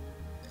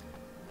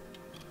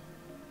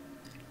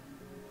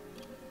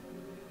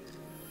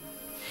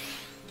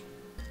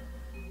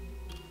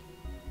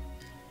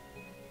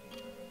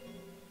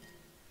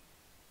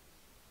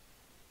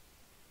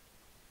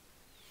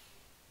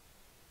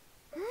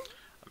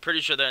 I'm pretty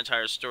sure that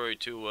entire story,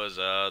 too, was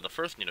the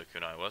first Ni no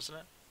Kunai, wasn't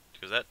it?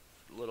 Because that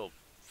little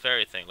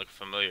fairy thing looked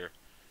familiar.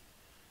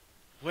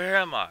 Where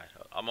am I?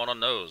 I'm on a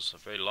nose, a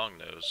very long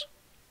nose.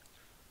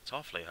 It's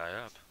awfully high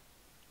up.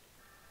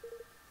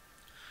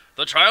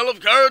 The trial of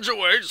courage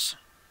awaits.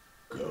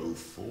 Go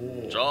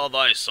forth. Draw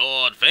thy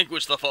sword,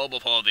 vanquish the foe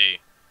before thee.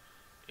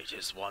 It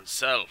is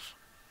oneself.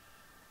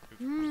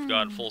 We've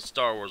gone full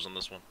Star Wars on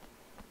this one.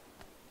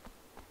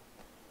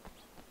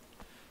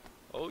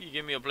 Oh, you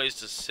give me a place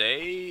to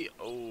say?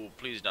 Oh,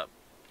 please not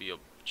be a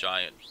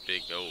giant,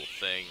 big old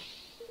thing.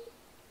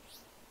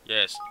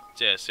 Yes,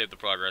 save the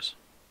progress.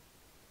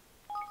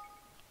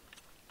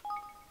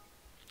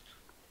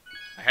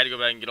 I had to go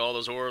back and get all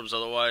those orbs,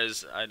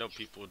 otherwise I know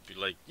people would be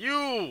like,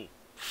 you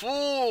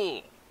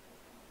fool!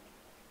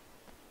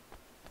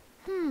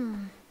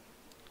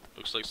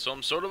 Looks like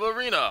some sort of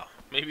arena.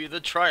 Maybe the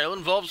trial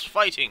involves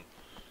fighting.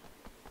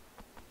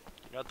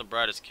 You're not the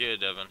brightest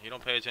kid, Evan. You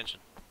don't pay attention.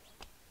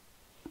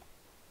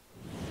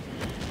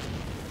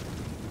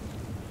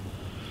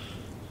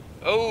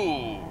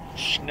 Oh,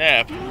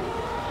 snap.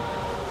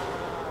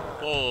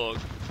 Fog.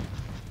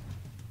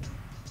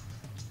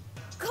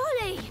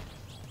 Golly!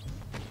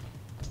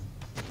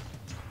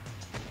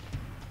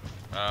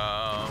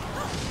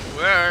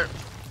 Where?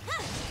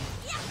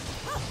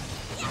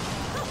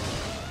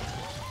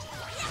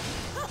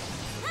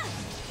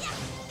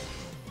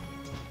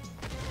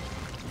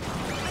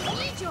 I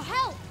need your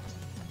help!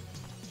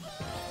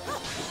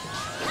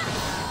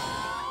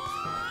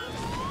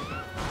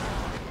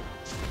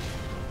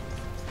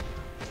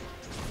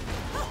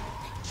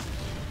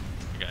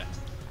 Okay.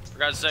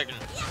 Forgot a second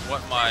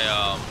what my,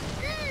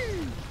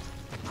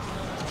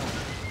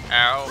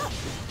 Ow.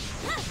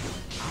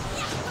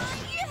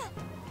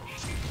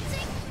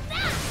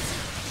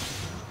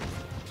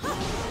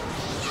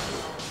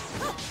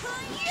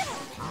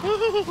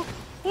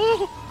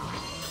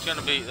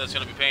 That's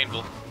gonna be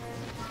painful.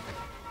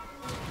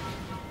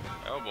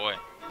 Oh boy.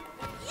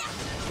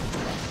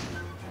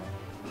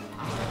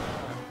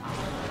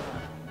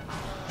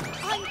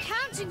 I'm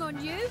counting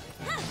on you.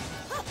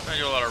 I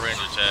do a lot of range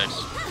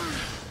attacks.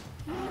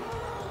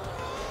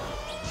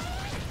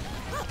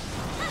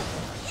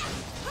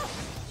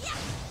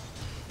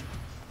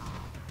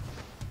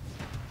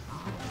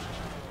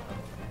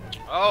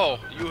 Oh,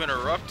 you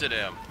interrupted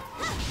him.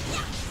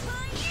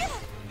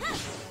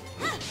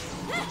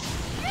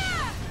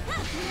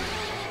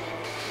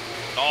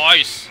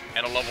 Nice!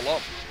 And a level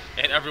up.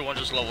 And everyone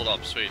just leveled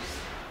up. Sweet.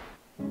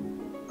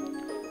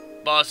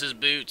 Boss's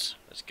boots.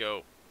 Let's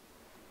go.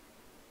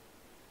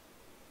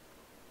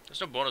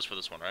 There's no bonus for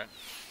this one, right?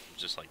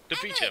 It's just like,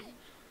 defeat him.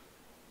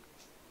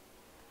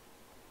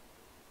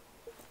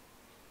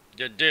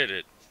 You did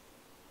it.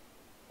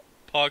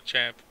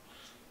 PogChamp.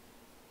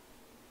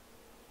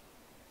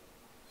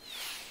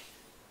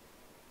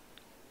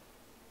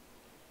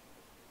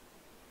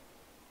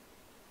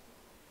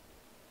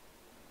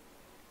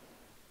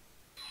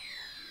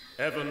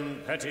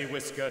 Evan Petty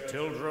Whisker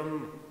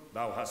Tildrum,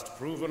 thou hast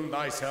proven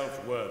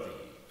thyself worthy.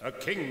 A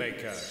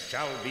Kingmaker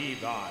shall be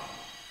thine.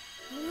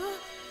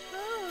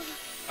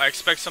 I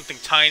expect something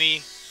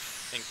tiny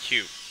and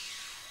cute.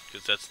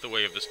 because that's the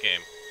way of this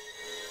game.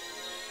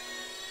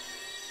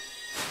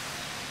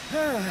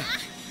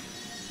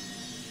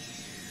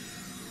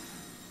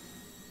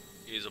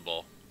 He's a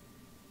ball.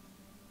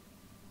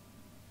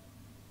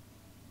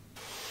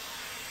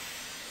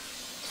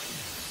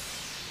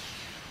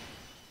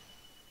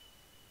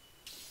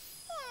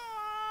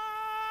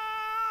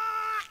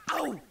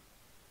 Oh!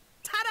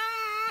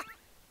 Ta-da!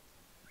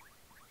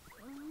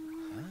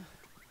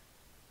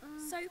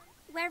 So,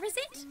 where is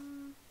it?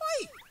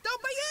 Wait,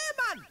 don't be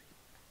here, man!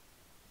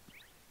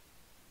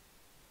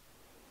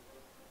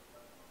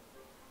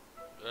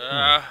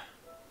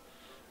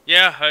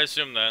 Yeah, I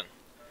assume that.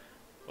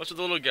 What's with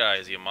the little guy?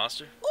 Is he a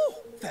monster?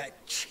 Oh,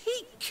 that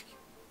cheek!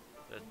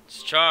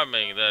 That's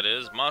charming, that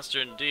is.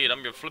 Monster indeed.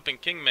 I'm your flipping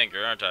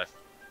Kingmaker, aren't I?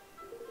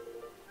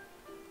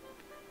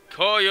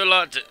 Call your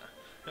lot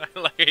I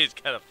like he's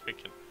kind of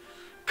freaking...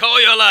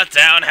 Call your lot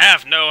down,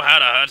 half know how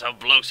to hurt a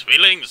bloke's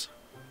feelings.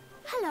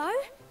 Hello?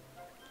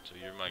 So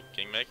you're my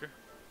Kingmaker?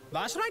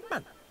 That's right,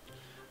 man.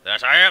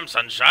 That I am,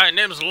 sunshine.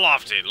 Name's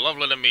Lofty.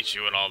 Lovely to meet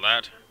you and all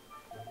that.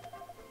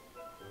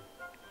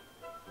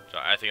 So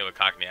I think of a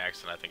Cockney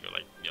accent. I think of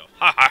like, you know,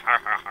 ha ha ha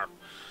ha ha.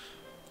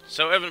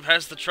 So Evan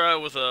passed the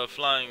trial with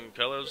flying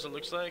colors, it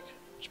looks like.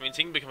 Which means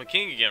he can become a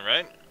king again,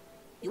 right?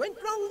 You went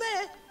wrong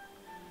there.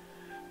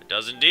 It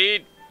does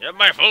indeed. You have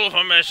my full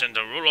permission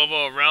to rule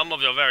over a realm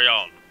of your very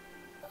own.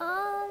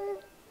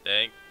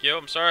 Thank you.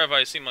 I'm sorry if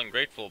I seem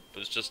ungrateful. It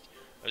was just,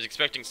 I was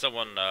expecting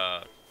someone,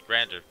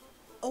 grander.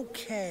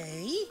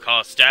 Okay.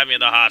 Call, stab me in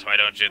the heart, why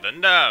don't you? The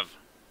nerve!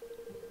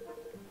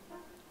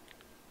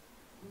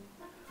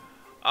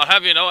 I'll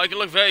have you know, I can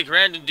look very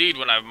grand indeed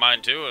when I have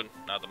mind to, and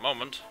not at the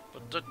moment.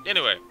 But,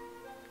 anyway.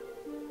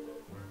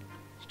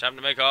 It's time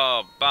to make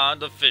our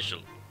bond official.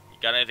 You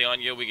got anything on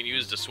you we can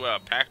use to swear a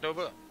pact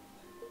over?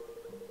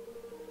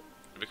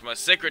 To become a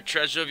sacred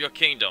treasure of your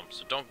kingdom,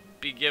 so don't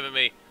be giving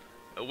me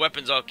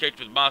weapons all caked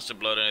with monster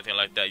blood or anything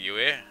like that, you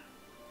hear?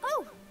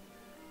 Oh,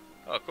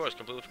 Oh, of course,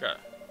 completely forgot.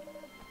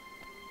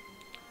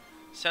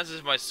 Sounds as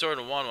if my sword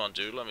and wand won't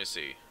do. Let me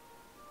see.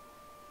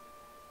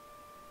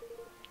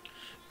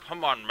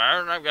 Come on,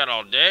 man. I've got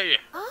all day.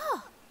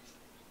 oh,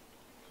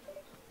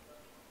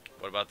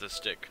 What about this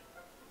stick?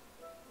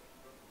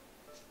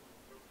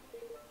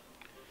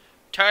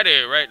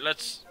 Tidy, right?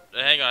 Let's...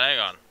 hang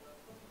on.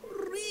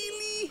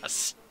 Really? A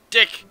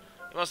stick!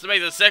 You wants to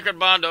make the sacred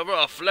bond over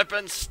a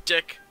flippin'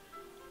 stick.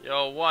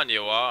 You're one,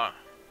 you are.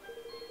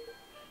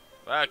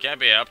 Well, can't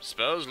be helped,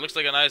 suppose. Looks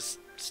like a nice,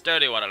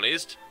 sturdy one, at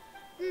least.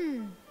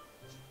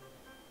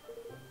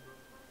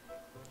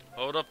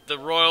 Hold up the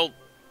royal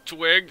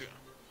twig.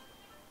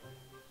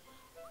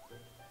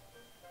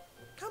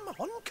 Come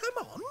on,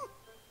 come on.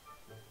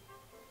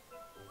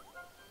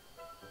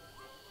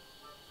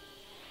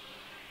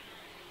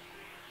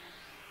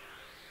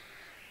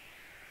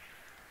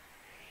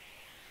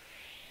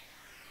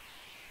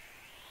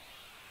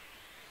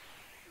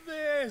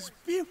 There's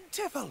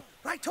beautiful.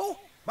 Right-o,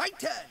 my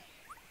turn.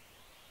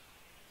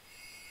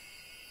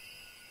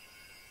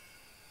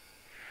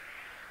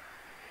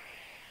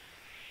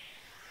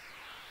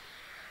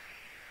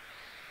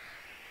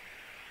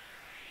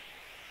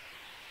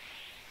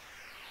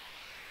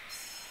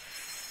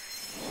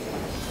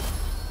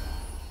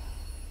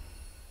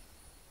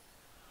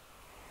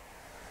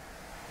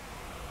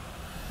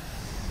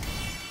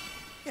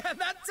 Yeah,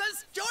 that's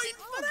us joined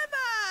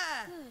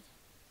forever.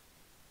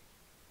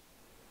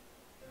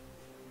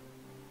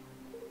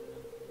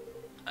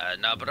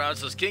 good. Now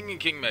pronounce as King and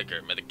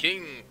Kingmaker. May the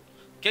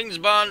King's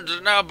bond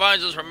that now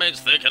binds us remains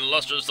thick and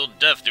lustrous till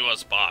death do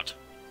us part.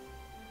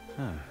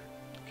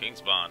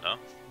 King's bond, huh?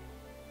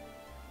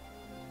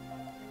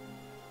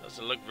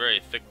 Doesn't look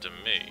very thick to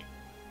me.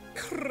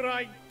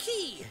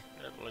 Crikey.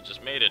 Definitely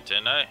just made it,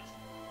 didn't I?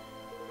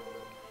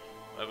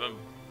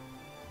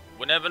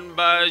 When Evan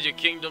buys your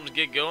kingdoms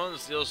get going,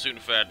 they'll soon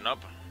fatten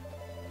up.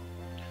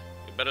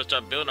 We better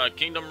start building our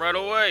kingdom right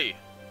away.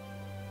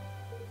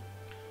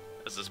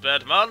 This is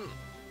bad, man.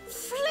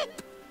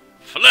 Flip.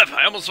 Flip!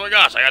 I almost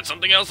forgot. I got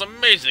something else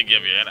amazing to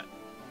give you, innit?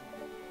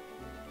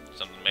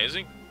 Something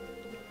amazing?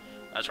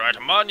 That's right,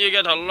 come on, you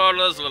get a load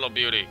of this little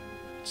beauty.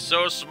 It's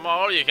so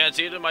small you can't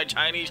see it in my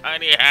tiny,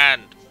 tiny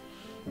hand.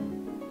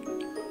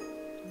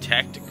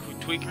 Tactic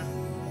tweaker?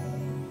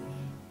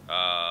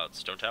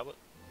 Stone tablet?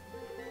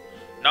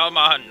 No,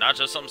 man, not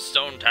just some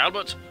stone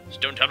tablet.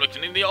 Stone tablet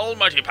containing the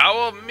almighty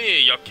power of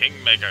me, your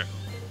Kingmaker.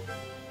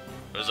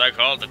 Or as I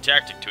call it, the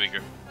tactic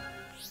tweaker.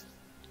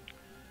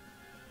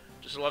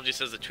 Just Lovely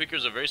says the tweaker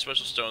is a very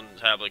special stone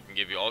tablet can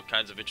give you all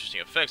kinds of interesting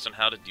effects on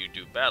how you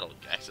do battle.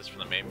 Access from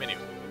the main menu.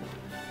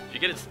 If you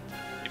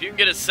can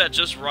get it set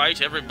just right,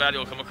 every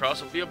battle you'll come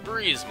across will be a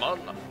breeze, man.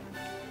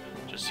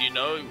 Just so you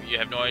know, you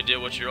have no idea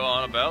what you're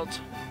on about.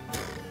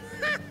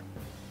 That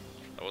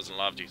wasn't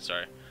Lovely,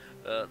 sorry.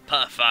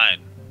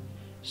 Fine.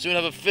 Soon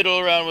have a fiddle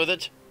around with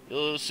it.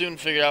 You'll soon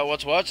figure out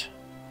what's what.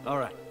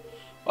 Alright.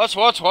 What?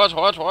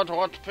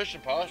 Pish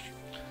and posh.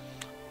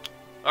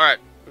 Alright,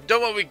 we've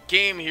done what we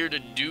came here to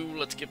do.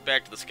 Let's get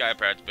back to the Sky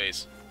Pirates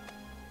base.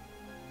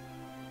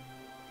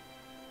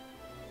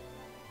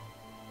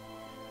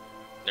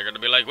 They're gonna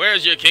be like,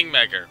 "Where's your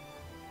Kingmaker?"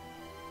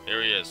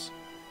 Here he is.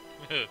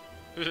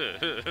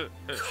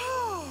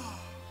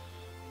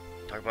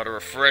 Talk about a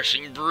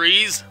refreshing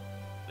breeze.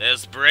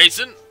 There's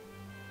Brayson.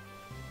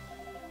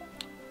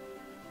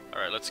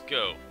 Alright, let's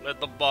go. Let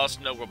the boss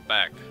know we're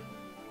back.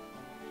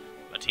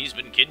 But he's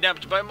been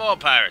kidnapped by more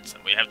pirates,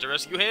 and we have to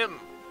rescue him.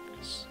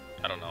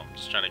 I don't know, I'm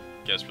just trying to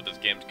guess where this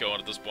game's going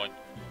at this point.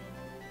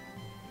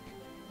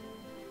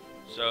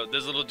 So,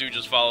 this little dude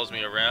just follows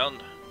me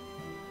around.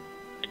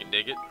 I can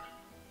dig it.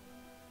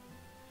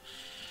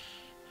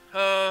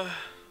 12,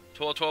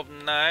 12,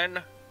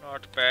 9.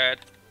 Not bad.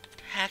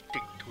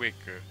 Tactic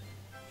tweaker.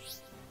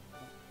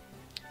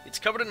 It's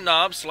covered in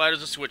knobs, sliders,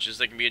 and switches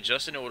that can be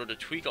adjusted in order to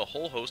tweak a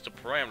whole host of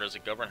parameters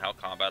that govern how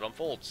combat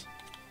unfolds.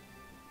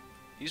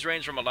 These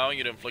range from allowing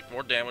you to inflict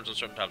more damage on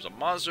certain types of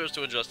monsters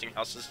to adjusting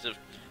how sensitive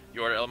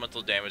you are to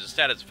elemental damage and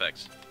status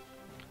effects.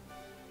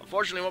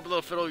 Unfortunately, it won't be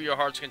able to fill your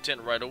heart's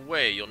content right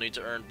away. You'll need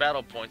to earn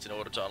battle points in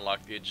order to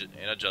unlock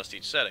and adjust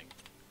each setting.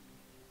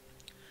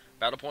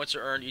 Battle points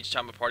are earned each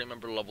time a party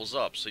member levels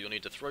up, so you'll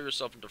need to throw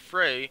yourself into the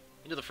fray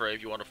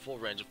if you want a full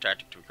range of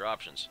tactic tweaker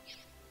options.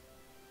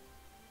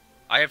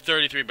 I have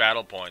 33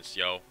 battle points,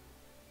 yo.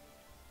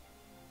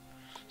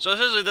 So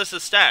essentially this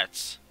is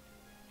stats.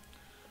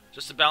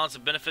 Just the balance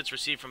of benefits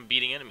received from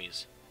beating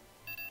enemies.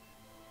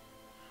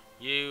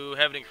 You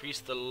haven't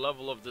increased the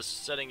level of this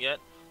setting yet,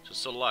 so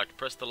select.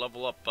 Press the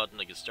level up button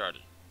to get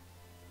started.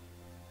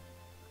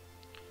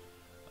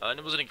 And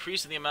it was an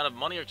increase in the amount of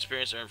money or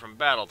experience earned from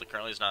battle that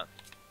currently is not.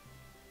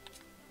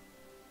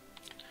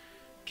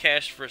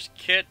 Cash first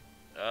kit.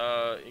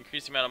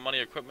 Increase the amount of money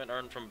or equipment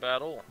earned from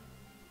battle.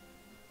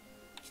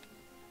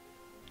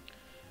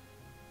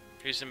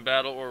 Increase in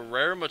battle or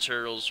rare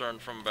materials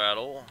earned from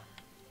battle.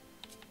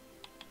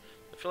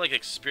 I feel like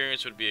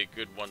experience would be a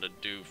good one to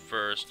do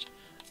first.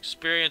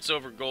 Experience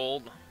over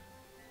gold.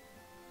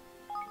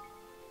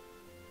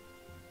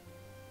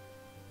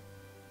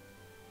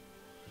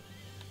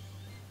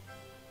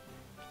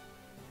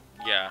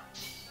 Yeah.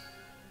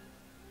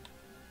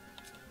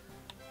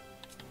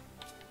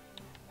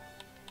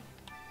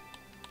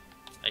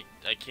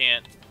 I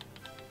can't.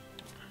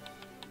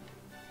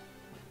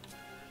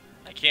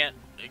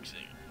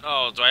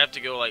 Oh, do I have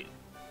to go like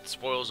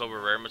spoils over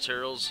rare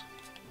materials?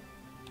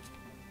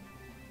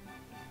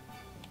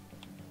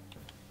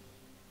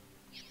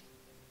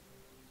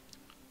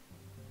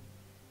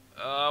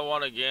 I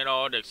want to gain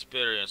all the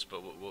experience,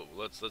 but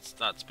let's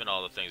not spin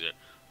all the things here.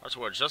 Also,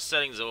 we're just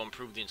settings that will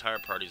improve the entire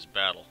party's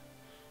battle.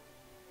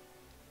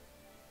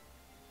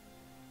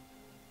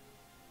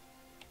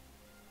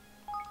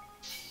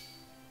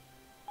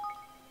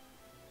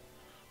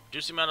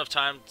 Reduce the amount of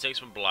time it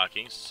takes when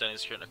blocking.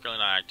 Settings currently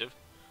not active.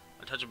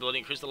 Untouchability.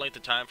 Increase the length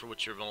of time for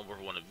which you're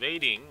vulnerable when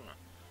evading.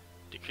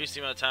 Decrease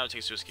the amount of time it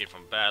takes to escape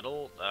from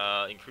battle.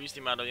 Increase the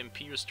amount of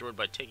MP restored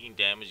by taking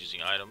damage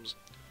using items.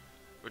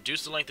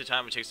 Reduce the length of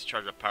time it takes to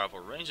charge up powerful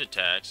range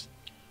attacks.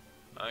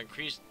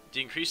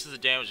 Decreases the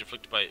damage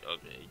inflicted by...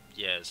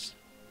 yes.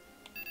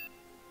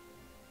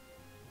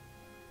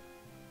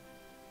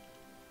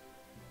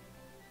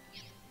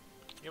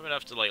 You have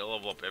enough to like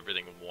level up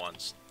everything at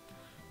once.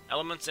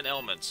 Elements and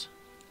elements.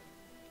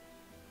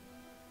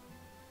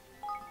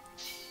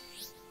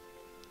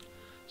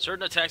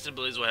 Certain attacks and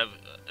abilities will have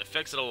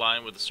effects that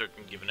align with a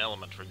certain given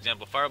element. For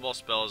example, Fireball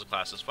spell is a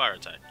class as fire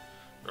type.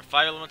 There are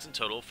 5 elements in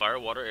total: fire,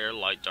 water, air,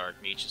 light, dark,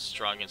 and each is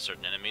strong against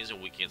certain enemies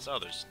and weak against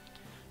others.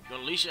 If you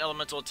unleash an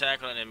elemental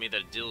attack on an enemy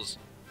that deals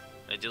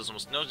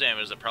almost no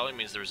damage, that probably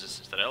means the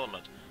resistance to that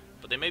element,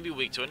 but they may be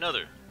weak to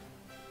another.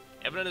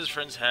 Evan and his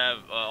friends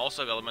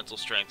also have elemental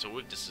strengths or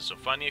weaknesses, so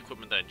finding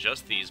equipment that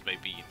adjusts these may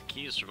be the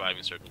key to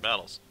surviving certain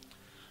battles.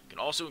 You can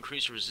also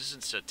increase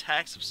resistance to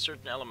attacks of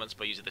certain elements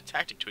by using the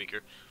tactic tweaker,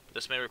 but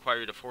this may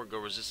require you to forego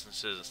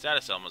resistances and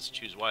status elements to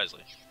choose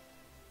wisely.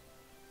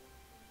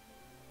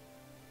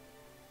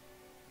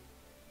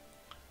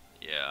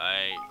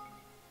 Yeah,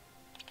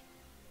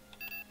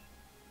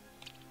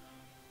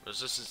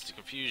 resistance to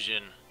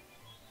confusion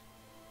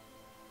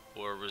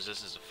or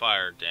resistance to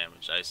fire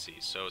damage, I see.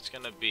 So it's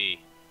gonna be...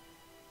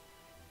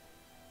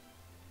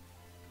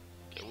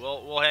 okay,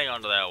 we'll hang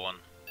on to that one.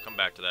 Come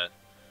back to that.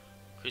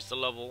 Increase the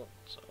level.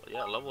 So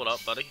yeah, level it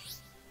up, buddy.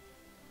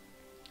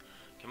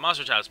 Okay,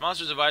 monster types.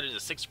 Monsters are divided into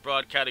 6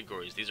 broad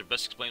categories. These are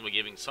best explained by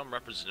giving some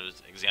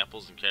representative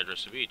examples and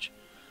characteristics of each.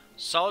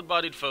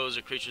 Solid-bodied foes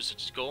are creatures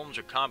such as golems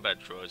or combat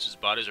droids, whose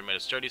bodies are made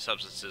of sturdy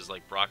substances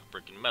like rock,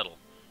 brick, and metal,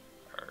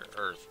 or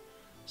earth.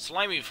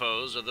 Slimy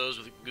foes are those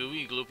with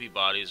gooey, gloopy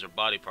bodies or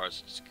body parts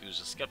such as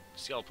goose and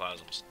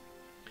skeletonplasms.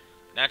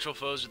 Natural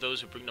foes are those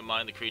who bring to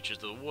mind the creatures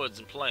of the woods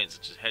and plains,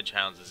 such as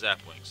hedgehounds and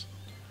zapwings.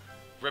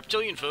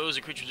 Reptilian foes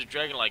are creatures with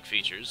dragon-like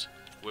features,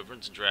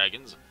 wyverns and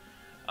dragons.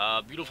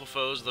 Beautiful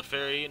foes are the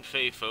fairy and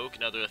fae folk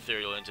and other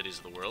ethereal entities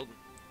of the world.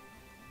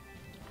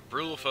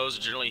 Brutal foes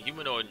are generally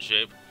humanoid in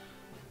shape,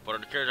 but are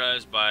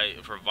characterized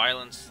for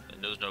violence that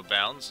knows no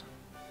bounds.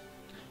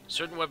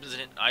 Certain weapons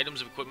and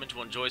items of equipment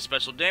will enjoy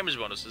special damage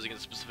bonuses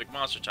against specific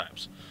monster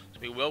types, so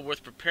it will be well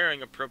worth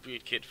preparing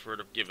appropriate kit for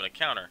a given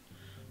encounter.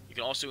 You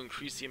can also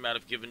increase the amount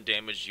of given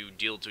damage you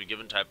deal to a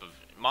given type of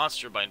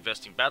monster by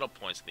investing battle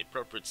points in the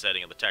appropriate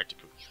setting of the tactic.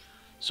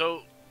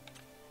 So,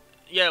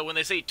 yeah, when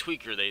they say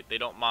tweaker, they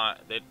don't mind.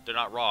 They're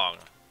not wrong.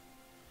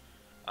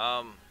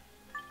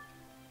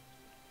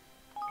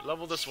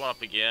 Level this one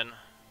up again,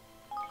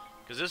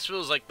 because this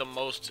feels like the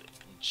most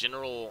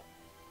general,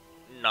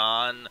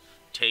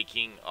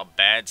 non-taking a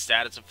bad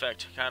status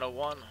effect kind of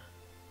one.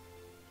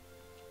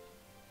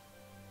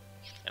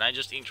 And I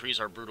just increase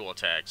our brutal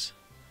attacks.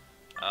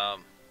 I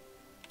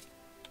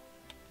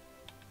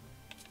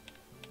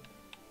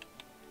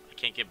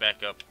can't get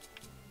back up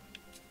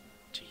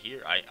to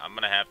here. I'm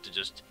gonna have to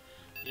just,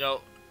 you know,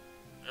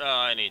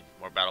 I need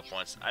more battle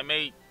points. I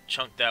may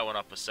chunk that one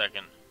up a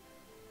second.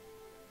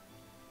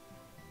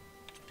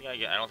 I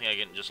don't think I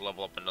can just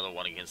level up another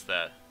one against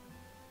that.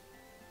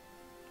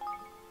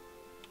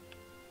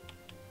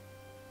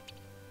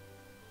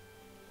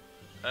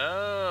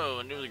 Oh,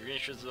 and the green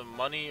shreds of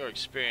money or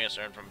experience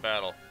earned from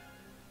battle.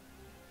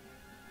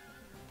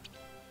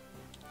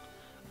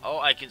 Oh,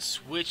 I can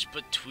switch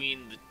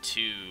between the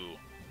two.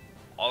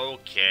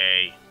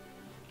 Okay.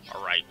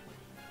 Alright.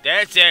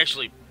 That's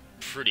actually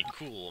pretty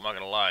cool, I'm not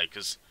gonna lie,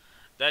 because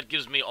that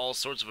gives me all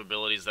sorts of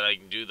abilities that I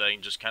can do that I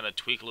can just kind of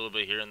tweak a little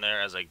bit here and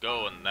there as I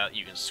go, and that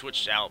you can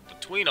switch out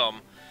between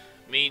them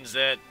means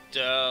that,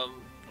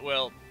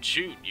 well,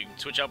 shoot, you can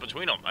switch out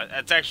between them.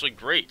 That's actually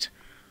great.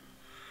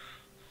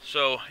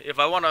 So, if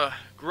I want to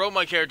grow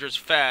my characters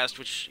fast,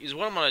 which is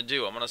what I'm going to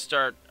do, I'm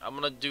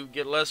going to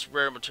get less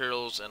rare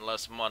materials and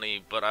less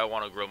money, but I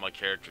want to grow my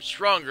characters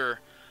stronger,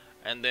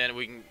 and then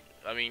we can,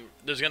 I mean,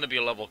 there's going to be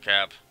a level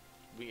cap.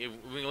 We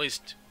at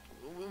least,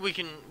 we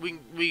can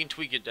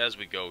tweak it as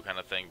we go kind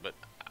of thing, but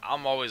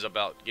I'm always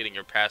about getting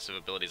your passive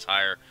abilities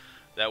higher.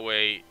 That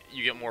way,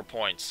 you get more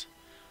points.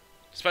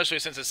 Especially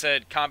since it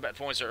said combat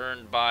points are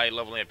earned by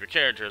leveling up your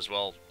character as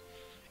well.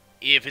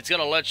 If it's going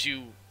to let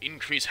you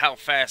increase how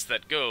fast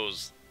that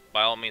goes,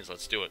 by all means,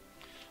 let's do it.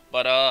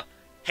 But,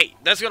 hey,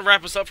 that's going to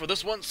wrap us up for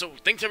this one. So,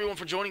 thanks everyone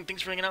for joining.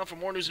 Thanks for hanging out. For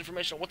more news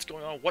information on what's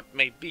going on, what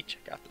may be,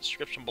 check out the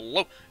description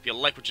below. If you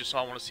like what you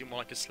saw and want to see more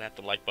like it, slap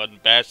the like button,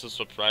 bash the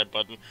subscribe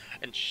button,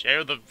 and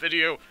share the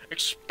video.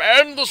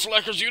 Expand the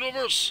Slackers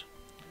universe.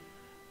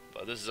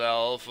 But this is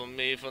all from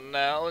me for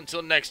now.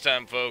 Until next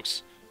time,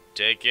 folks.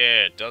 Take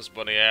care. Dust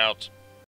Bunny out.